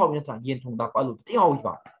alu di how ni ta yen thong da alu ti how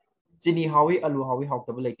ba Chini hawi alu hawi hau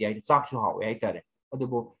tabla like ai chak su hawi ai tare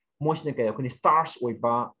adubo moisna ka khuni starch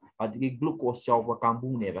oiba adigi glucose chawba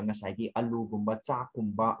kambu ne ba ngasai gi alu gumba chak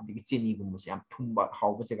gumba adigi chini gumba se am thumba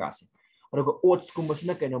hauba se ga se adugo oats gumba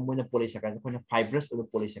sina ka na moina polysaccharide khuna fibrous or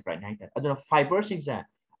polysaccharide hai tare aduna fiber sing sa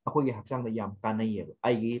akoi gi hakchang da yam kanai ye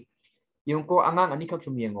ai gi yung ko angang ani khak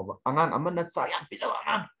sum yengoba angang amana cha yam pijawa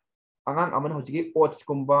angang amana hojigi oats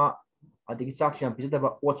gumba adigi sak syam pisa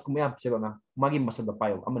daba oats kumya pisa nga magi masal da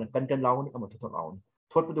payo amana kan lawni amana thot lawni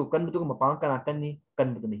thot pudu kan budu ma pang kana kan ni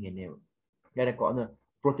hene yare ko ana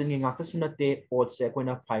protein ngi ngak sunate oats se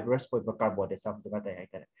koina fibrous ko ba carbohydrate sa pudu ta hai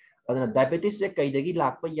tare adana diabetes se kai dagi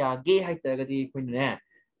lakpa ya ge hai ta ga di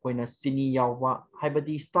koina chini yawa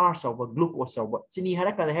haibadi starch yawa glucose yawa chini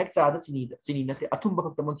hara ka hek cha da chini nate athum ba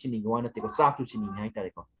kham chini gwa nate ko sak su chini hai tare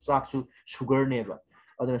ko sak su sugar ne ba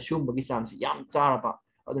adana shum bagi sam si yam chara ba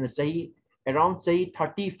adana sahi around say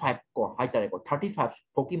 35 ko hai tare ko 35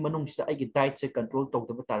 poki manung sa ai gi diet se control to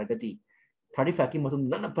da tar ga di 35 ki matum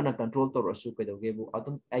nana pana control to rasu ke doge bu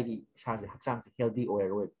adum ai gi sa se haksang se healthy oil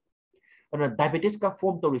roi adana diabetes ka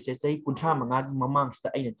form to research sai kuntra manga mamang sta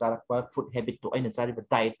aina charak pa food habit to aina chari ba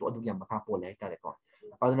diet to adu yam makha pole hai tare ko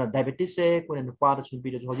adana diabetes se ko na pa da sun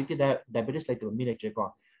bi da hoji ki diabetes lai to mi lecture ko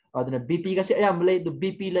adana bp ga se ayam lai do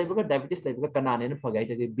bp lai ba diabetes lai ba kana ne na phagai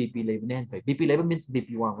ta bp lai ne hai bp lai means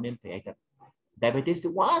bp wang ne hai ta diabetes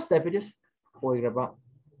was diabetes oiraba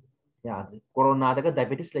ya corona daga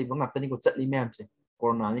diabetes lai ba ngak tani ko chatli mem se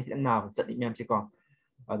corona ni na chatli mem se ko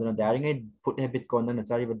aduna daring food habit ko na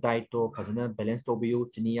chari ba diet to phajana balance to biu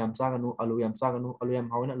chini yam chaganu alu yam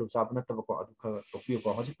hawana alu chapana tab ko adu kha to piu ko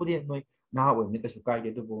haji pudi noi na ha ni ka su kai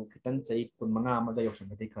de bu kitang chai kun manga ma da yosan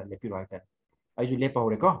de kha lepi right ai ju lepa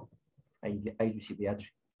hore ko ai ju si biadri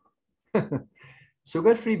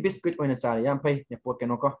sugar free biscuit oina chari yam pai ne pot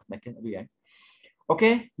keno ko na ken abi ai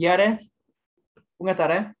okay yare punga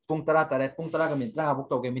tare pung tara ga min tra buk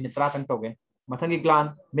to ge min tra tang to ge mathangi gland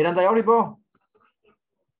miranda yauri bo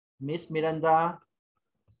Miss Miranda.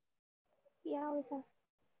 Yeah, sir.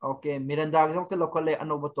 Okay, Miranda, yung lokale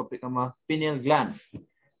ano ba topic ama pineal gland.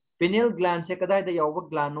 Pineal gland se kadai da yaw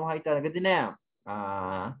gland no hay talaga din na.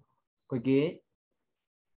 Kugi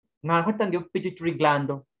nga hatang yung pituitary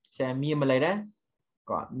gland do. Sa mi malayra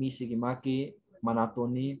ko mi sige maki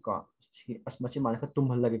manatoni ko as masiman ka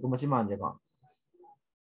tumhal lagi ko masiman ja ko.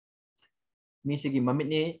 Mi sige mamit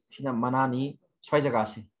ni sina manani swai jaga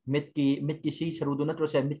se. Mit ki si saru do na tro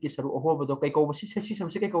sa mit ki saru oho ba do kay ko si saru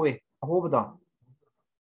si kay ko eh. Oho ba do.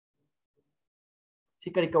 Si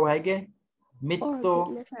kari ko hay ge mit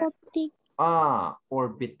to Optic.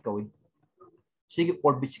 orbit ko eh. Sige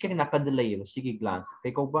orbit sige nakadalay ba sige gland.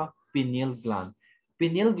 Kay ko ba pineal gland.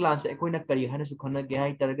 Pineal gland sa ako na karihan su khana ge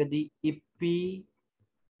hay talaga di epiphysis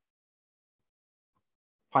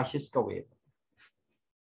ko eh.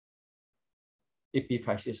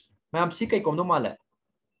 Epiphysis. Ma'am si kay kom do mala.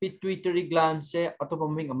 Pituitary gland se ato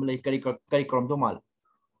paming amlay kari krom do mal.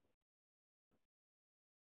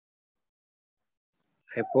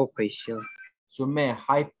 Hypophyseal. So may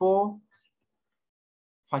hypophysis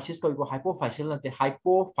ko hypophyseal na te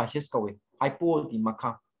hypophysis ko eh. Hypo di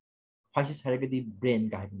maka. Physis haraga di brain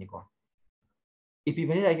ka ni ko.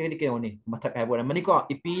 Epiphysis ay kadi kayo ni matak hypo na mani ko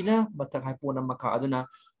ipina matak hypo na maka aduna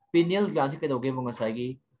pineal gland se kay doge bunga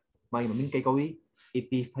sagi magi mamin kay kawi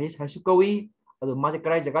epiphysis hasu kawi adu ma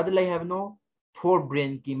karai jaga de lay have no for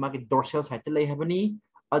brain ki magi dorsal side lay have ni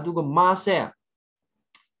adu go ma se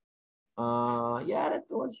yara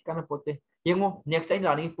to si kana pote yengo next ay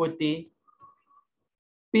learning pote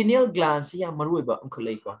pineal gland siya maruiba ang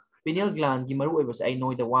kalay ko pineal gland gi maruiba sa ay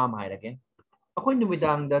noy da wa ma hayra ken ako'y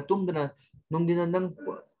numidang da tumdana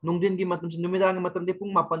nungdin gi matum sa numidang matam di pung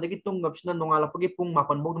mapan dagi tunggap sina nungala pagi pung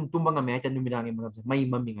mapan mo tumbang nga mayta numidang matam sa may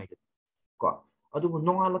mami ngay ko adu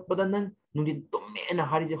nungalat pa dan nungdin tumme na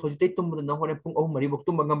hari ja hojitay tumban na hore pung maribok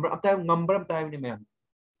tumbang ngambar tayo ni mayam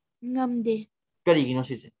ngamde kari gino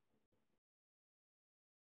si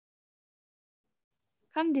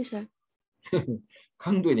khangde sir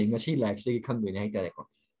khangdoine ngasi life se khangdoine hay tare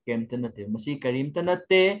ko kemta nate masi karimta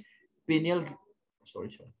nate pineal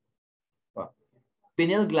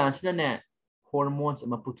pineal gland na ne hormones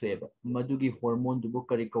ama putheba madugi hormone dubo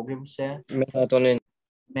kari koge se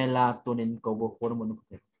melatonin kogo hormone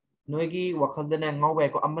puthe noigi wakhalda na ngawai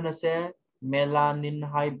ko amana se melanin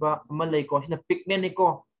haiba amalai ko sina pigment ko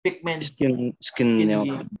pigment skin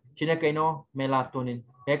sina kaino melatonin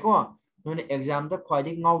eko nune exam da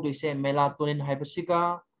khwadi ngawdoi se melatonin haiba siga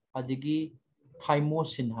adigi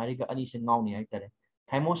thymosin hariga ani se ngawni hai tare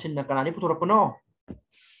thymosin na kanani puthorapano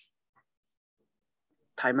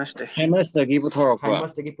Thymus dagi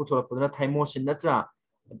puthorapana thymosin natra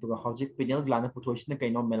aduga hojik pineal gland puthoisina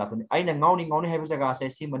kaino melatonin aina ngawni haiba jaga se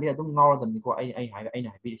si mani adum ngawradam ko ai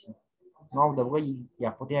haibi sin ngawdabga ya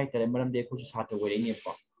poti hai tare maram de khusu sata wei ni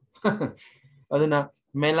ko aduna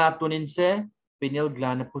melatonin se pineal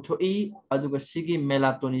gland puthoi aduga sigi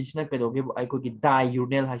melatonin sina kadoge ai ko gi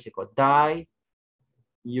diurnal hai se ko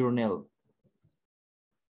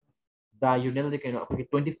diurnal de kaino ko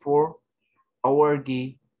 24 hour gi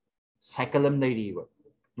cycle am lay riba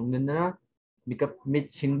nungna mikap mit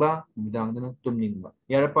singba midang na tumningba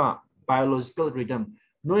yarapa biological rhythm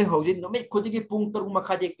noi hojin nomit khudigi pung taruk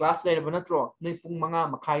makhadi class lay ba natro noi pung manga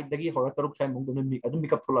makhai dagi hora taruk sai mung dun adum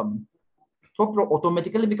mikap tholam thokro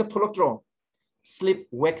automatically mikap tholotro sleep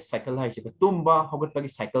wake cycle hai se tumba hogat pagi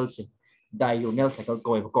cycle se diurnal cycle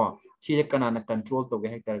ko ko si je kana na control to ge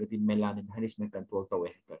hector gati melanin haris na control to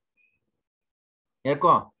hector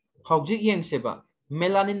yarko hojik yeng se ba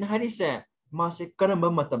melanin haris se mase karamba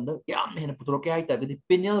matam da yam hena putroke hai ta gati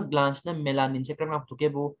pineal glands na melanin se karna putroke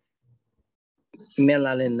bu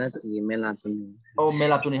Melanin nati melatonin. Oh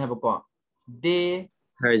melatonin have ko de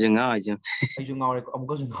Harjunga ayung ngawre ko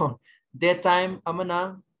amgo jung daytime amana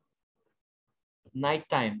night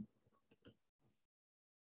time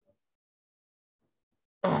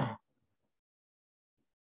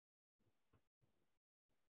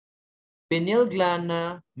pineal gland na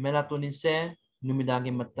melatonin se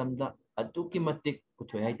numidangi matamda aduki matik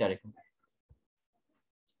puthoy hay tare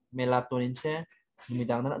melatonin se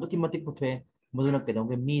numidang na aduki matik puthoy maduna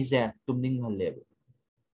kedong mi je tumning halle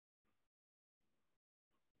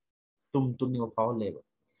tumningo power level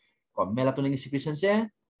ko melatonin secretion se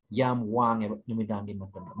yam wang e numidang gi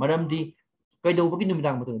matam maramdi kaido bagi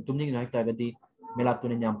numidang matam tumning na ta gadi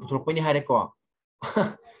melatonin yam puthok pani hare ko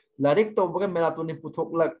larik to baga melatonin puthok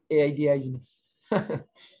lak idea jin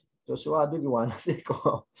to so adu gi wan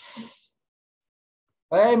ko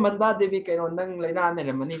ai manda devi kaino nang laina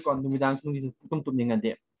ne mani ko numidang sunu tumning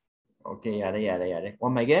ade okay yare wa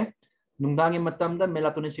mai ge nungdangi matamda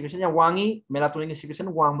melatonin secretion ya wangi melatonin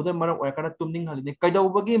secretion wang budo maram oy kana tumning halini kaidau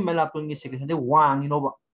bagi melatonin secretion de wangi no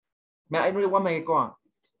ba me ai no wa mai ko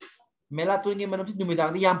melatonin maram si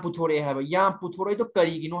numidang yam puthore haba yam puthore to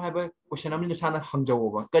kari gi no haba question amni sana hangjawo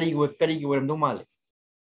ba kari gi waram do male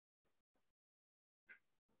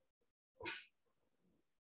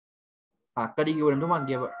kari gi waram do man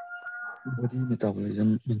ge ba body metabolism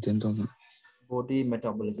maintain to body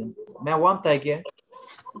metabolism me wam tai ke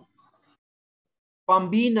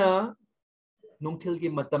pambina nungthil gi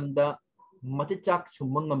matamda mati chak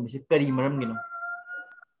sumang ngam si kari maram gi no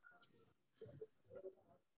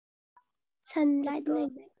sunlight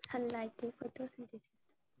sunlight photosynthesis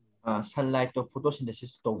sunlight to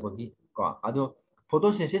photosynthesis to bagi ko ado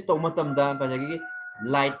photosynthesis to matamda ka jagi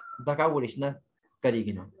light daka worisna kari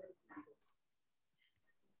gi no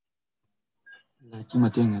laki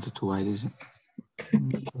mateng na to thuai de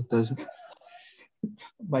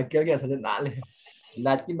Michael ga sa na le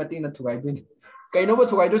light ki mating na thugai din kai no ba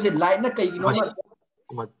thugai do se light na kai gi no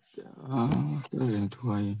ma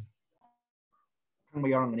thuai khang ba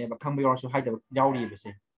yorang ne ba khang ba yor su hai da yauri ba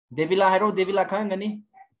se devila khang ngani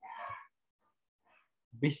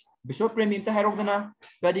bisho premium ta hairo dana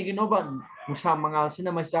kari gi no ba nusa mangal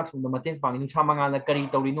sina ma chak sum da mateng pang nusa mangal na kari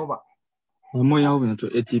tawri no ba mo yaw na to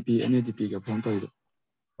ATP NADP ga phone to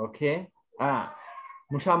okay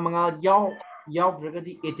nusa mangal yaw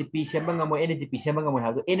dragadi ATP semba ngamo NADP semba ngamo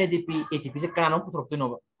ha NADP ATP se kana no putrok no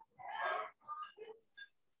ba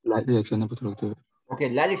light reaction na putrok to okay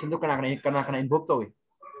light reaction do kana involve to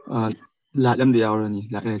light lam de yawrani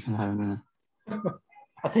light reaction ha na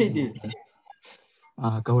athai di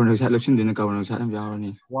carbon dioxide lopsin din carbon dioxide am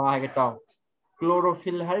yawrani wa ha ga taw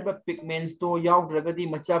chlorophyll hariba pigments to yaw dragadi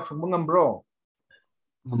machak sum ngambro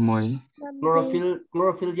moy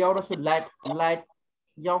chlorophyll yawra so light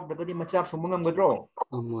yaw dragadi machak sum ngamgadro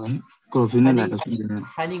moy chlorophyll na light lopsin din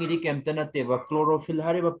hani ngi kemta na te ba chlorophyll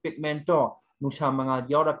hariba pigment to nusa manga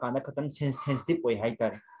yawra kana khatang sensitive oi hai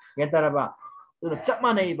tar ya taraba to chapma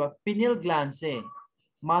nei ba pineal gland se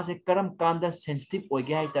ma se karam kanda sensitive oi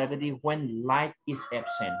ge hai tar gadi when light is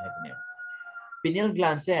absent hai pineal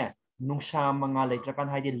gland se nusa manga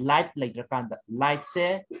leitrakan hai di light leitrakan light se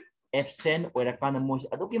absent oi rakan mo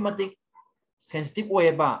aduki matik sensitive oi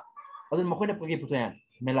ba adun makhoi na pagi putya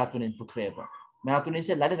melatonin putre ba melatonin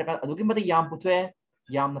se light rakan aduki matik yam putre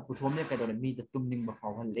yam na puthomne ka dore mi da tumning ba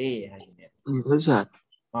khawal le hai ne sa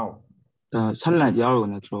aw sunlight yawro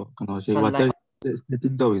na tro kano se water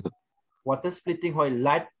splitting do it water splitting hoi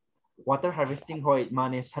light water harvesting hoi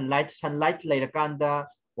mane sunlight leirakanda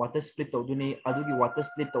water split to duni adugi water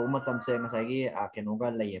split to matam se ngasagi kenoga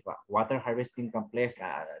leiba water harvesting complex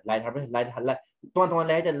light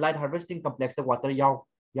harvesting complex the water yaw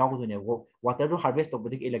dune water do harvest to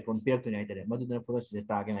budik electron pair to nai tare madu duna photosynthesis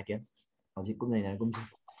ta ge na ke haji kum nei na kum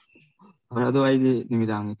ado ai di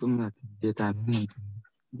nimidang tum na daytime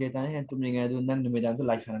hen tum nei adu nang nimidang to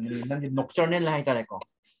light sanang ni nang nocturnal lai tare ko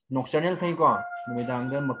nocturnal khai ko nimidang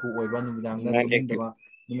da maku oiba nimidang da tumdaba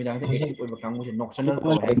nimidang da active oiba kangu se nocturnal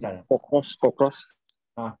to hai tare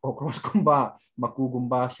cockroach kumba maku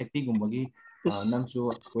gumba shakti gumbagi nangsu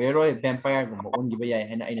weroi vampire gumba ongi ba yai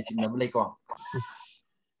haina aina chimna bulai ko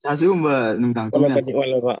Asumba nungdang tum na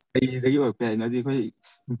ai dagi oi pe na di khoi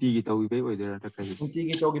nti gi tawi pe oi dera ta kai nti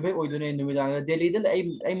gi togi be oi dune nimidang delhi da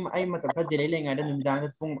ai mata ka delhi le ngai da nimidang da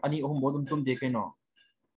pung ani ohum bodum tum de kaino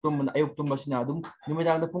tum ayuk tum basina dum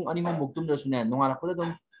nimidang da pung ani hom bok tum da sune nongara ko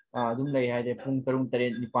dum lay haide pung tarung tare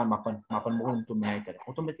nipan mapan mo tum hai tare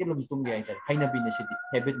automatic lum tum ge hai tare haina bi ne sidi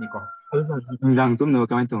habit ni ko nungdang tum na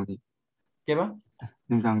kamai tong ni ke ba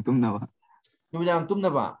nungdang tum na ba nimidang tum na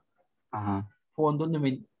ba phone do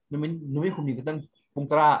numi humni katang pung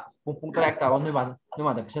tara ta ba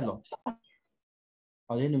numa da pisen lo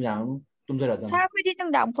adi nimidang tum jara da Sir, pwede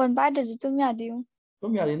nang dang phone ba da tum ya di yung.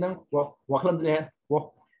 tum ya nang wakal le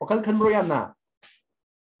wakal khan bro ya na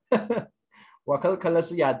wakal khala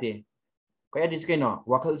su ya de kaya dis kaino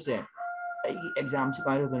wakal se ai exam se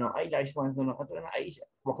kai do no ai lai se kai do no atana ai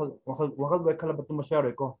wakal ba khala batum ma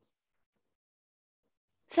share ko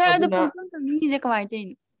Sir, ado pagtum to mi je kamai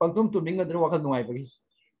tin. pagtum tu ninga do wakal nungai bagi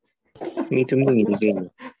Me tum ni ni ni.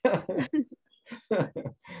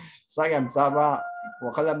 sagam saba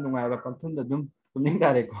wakal am nungai ba pagtum da dum tumning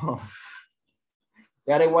tare ko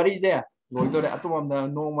yare wari je loidore atomda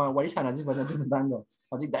noma wari sana ji bada dum dando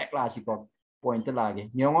hojik dai class ko point la ge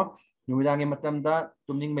nyongo numidangi matamda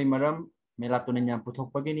tumning mai maram melatonin yang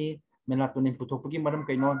puthokpagi ni melatonin puthokpagi maram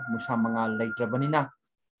kaino nusa mangal leitrabanina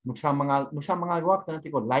nusa mangal wak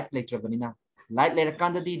tanati ko light leitrabanina light later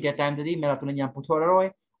kanda di daytime di melatonin yang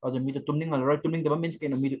puthoroi or the mi tumning alroi tumning the means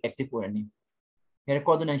kaino mi active orani here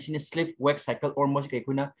ko the sleep wake cycle or mos kai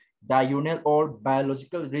kuna diurnal or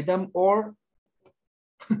biological rhythm or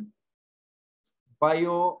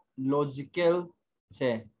biological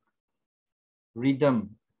say rhythm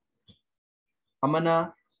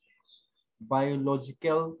amana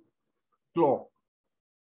biological clock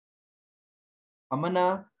amana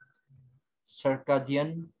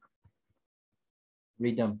circadian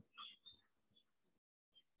rhythm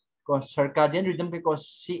because circadian rhythm because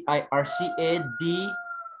CIRCADIAN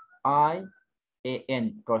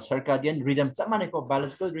because circadian rhythm samane ko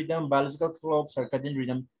biological rhythm biological clock circadian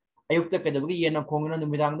rhythm ayukta kedabagi yen khongna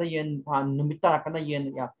numidang da yen numita kana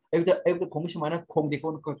yen ya ayukta khong sumana khongde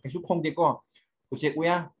ko kesu khongde ko uche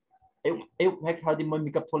uya ayuk hek hadi mo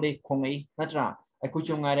makeup thole khongai natra aku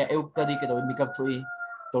chungare ayukta di kedawi makeup thoi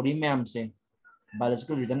tori ma'am se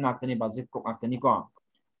biological rhythm ngaktani biological clock ngaktani ko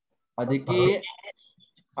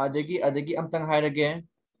adagi amtang hairage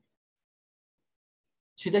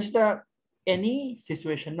sida any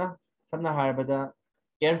situation na samna harabada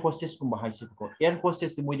air hostess kumba haisi ko air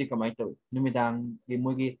hostess di moidi kamai to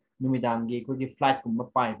numidang gi ko gi flight kumba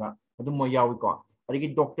pai ba adu mo yawi ko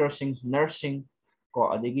adagi doctor sing nursing ko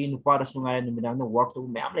adagi nupa da sungai numidang no work to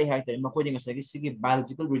ma'am lai hai ta makoi ding sagi sigi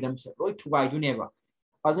biological rhythm se loi thugai du neba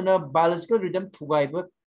aduna biological rhythm thugai ba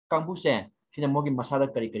kambu se sina mogi masada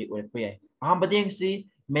kari oi ko yai aham badeng si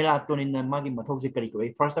melatonin na magi mathau se kari ko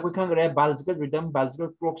first akoi khangre biological rhythm biological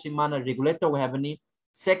clock si mana regulate to have ni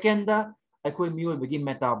second da akoi mioi bagi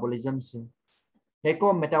metabolism se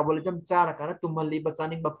eko metabolism chara kana tumali ba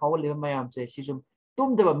chaning ba phawal le mayam se sisum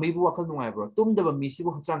tumdaba mi bu wakal nungai bro tumdaba mi si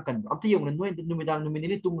bu hachang kan amti yong na noi numidang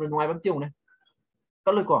numini tumra nungai bam tiong ne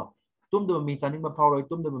kaloi ko tumdaba mi chaning ba phawroi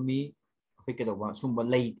tumdaba mi kai ke dawa sumba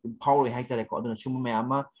lei phawroi hai tare ko aduna sumba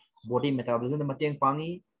mayama body metabolism na mateng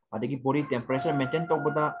pangi adagi body temperature maintain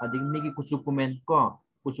tawbada adigi mi gi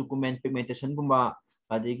kuchukumen pigmentation gumba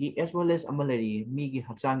adigi as well as amalari mi gi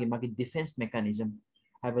hachang gi magi defense mechanism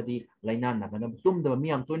habadi laina nagana tumdaba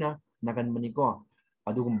mi am toina nagan mani ko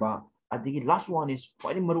adugumba adigi last one is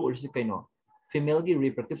quite maru ursi kaino female gi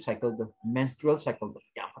reproductive cycle the menstrual cycle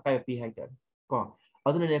ya akai pi hai ta ko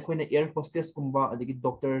aduna ne koina air hostess kumba adigi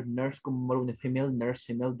doctor nurse kum maru ne female nurse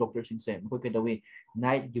female doctor sing se ko ke dawi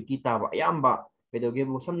night duty ta ba yamba pedoge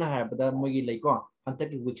bu samna ha bada mogi lai ko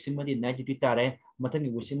antaki week simadi night duty tare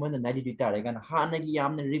matangi week simadi night duty tare gan hana gi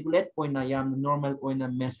yamna regulate poina yamna normal oina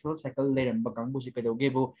menstrual cycle leram ba kangbu si pedoge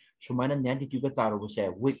bu sumana night duty ga taro bu se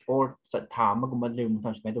week or tha ma gum le mu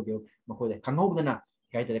tan smai doge mako de kanghobdana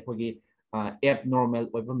kai tare ko gi abnormal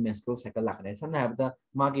oiba menstrual cycle lakne samna ha bada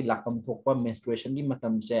magi lakam thokpa menstruation gi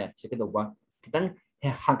matam se se ke doba kitang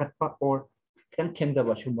hangat pa or kan themda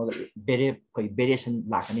ba summa bere koi variation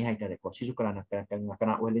lakani hai tare ko sisu kana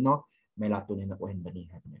kana olino melatonin na ohin bani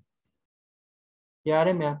hatne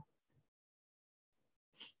yare me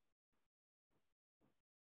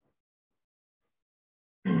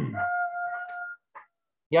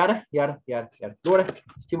yare lore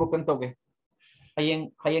sibo kan toge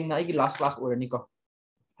hayeng na igi last class orani ko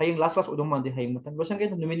hayeng last class odom mande hayeng matan lo sange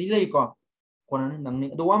numeni lei ko konan nangni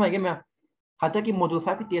do wa mai ge me hata ki module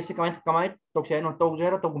 5 ts se kamai tok se no tok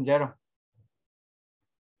zero to gum zero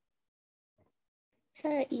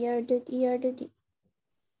Sir, year duty.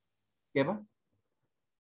 ke ba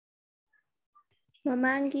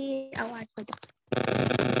Mamangi award pa to.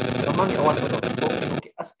 mamangi award pa to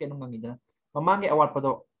okay as ke nang ngida mamangi award pa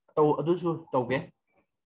to to adusu to ge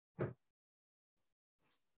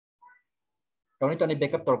Kau ni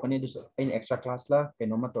backup tor kani dus in extra class la ke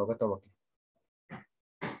no ma tor ga to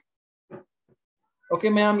okay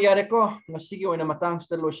ma'am yare ko masigi oina matang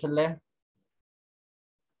sta lo shalle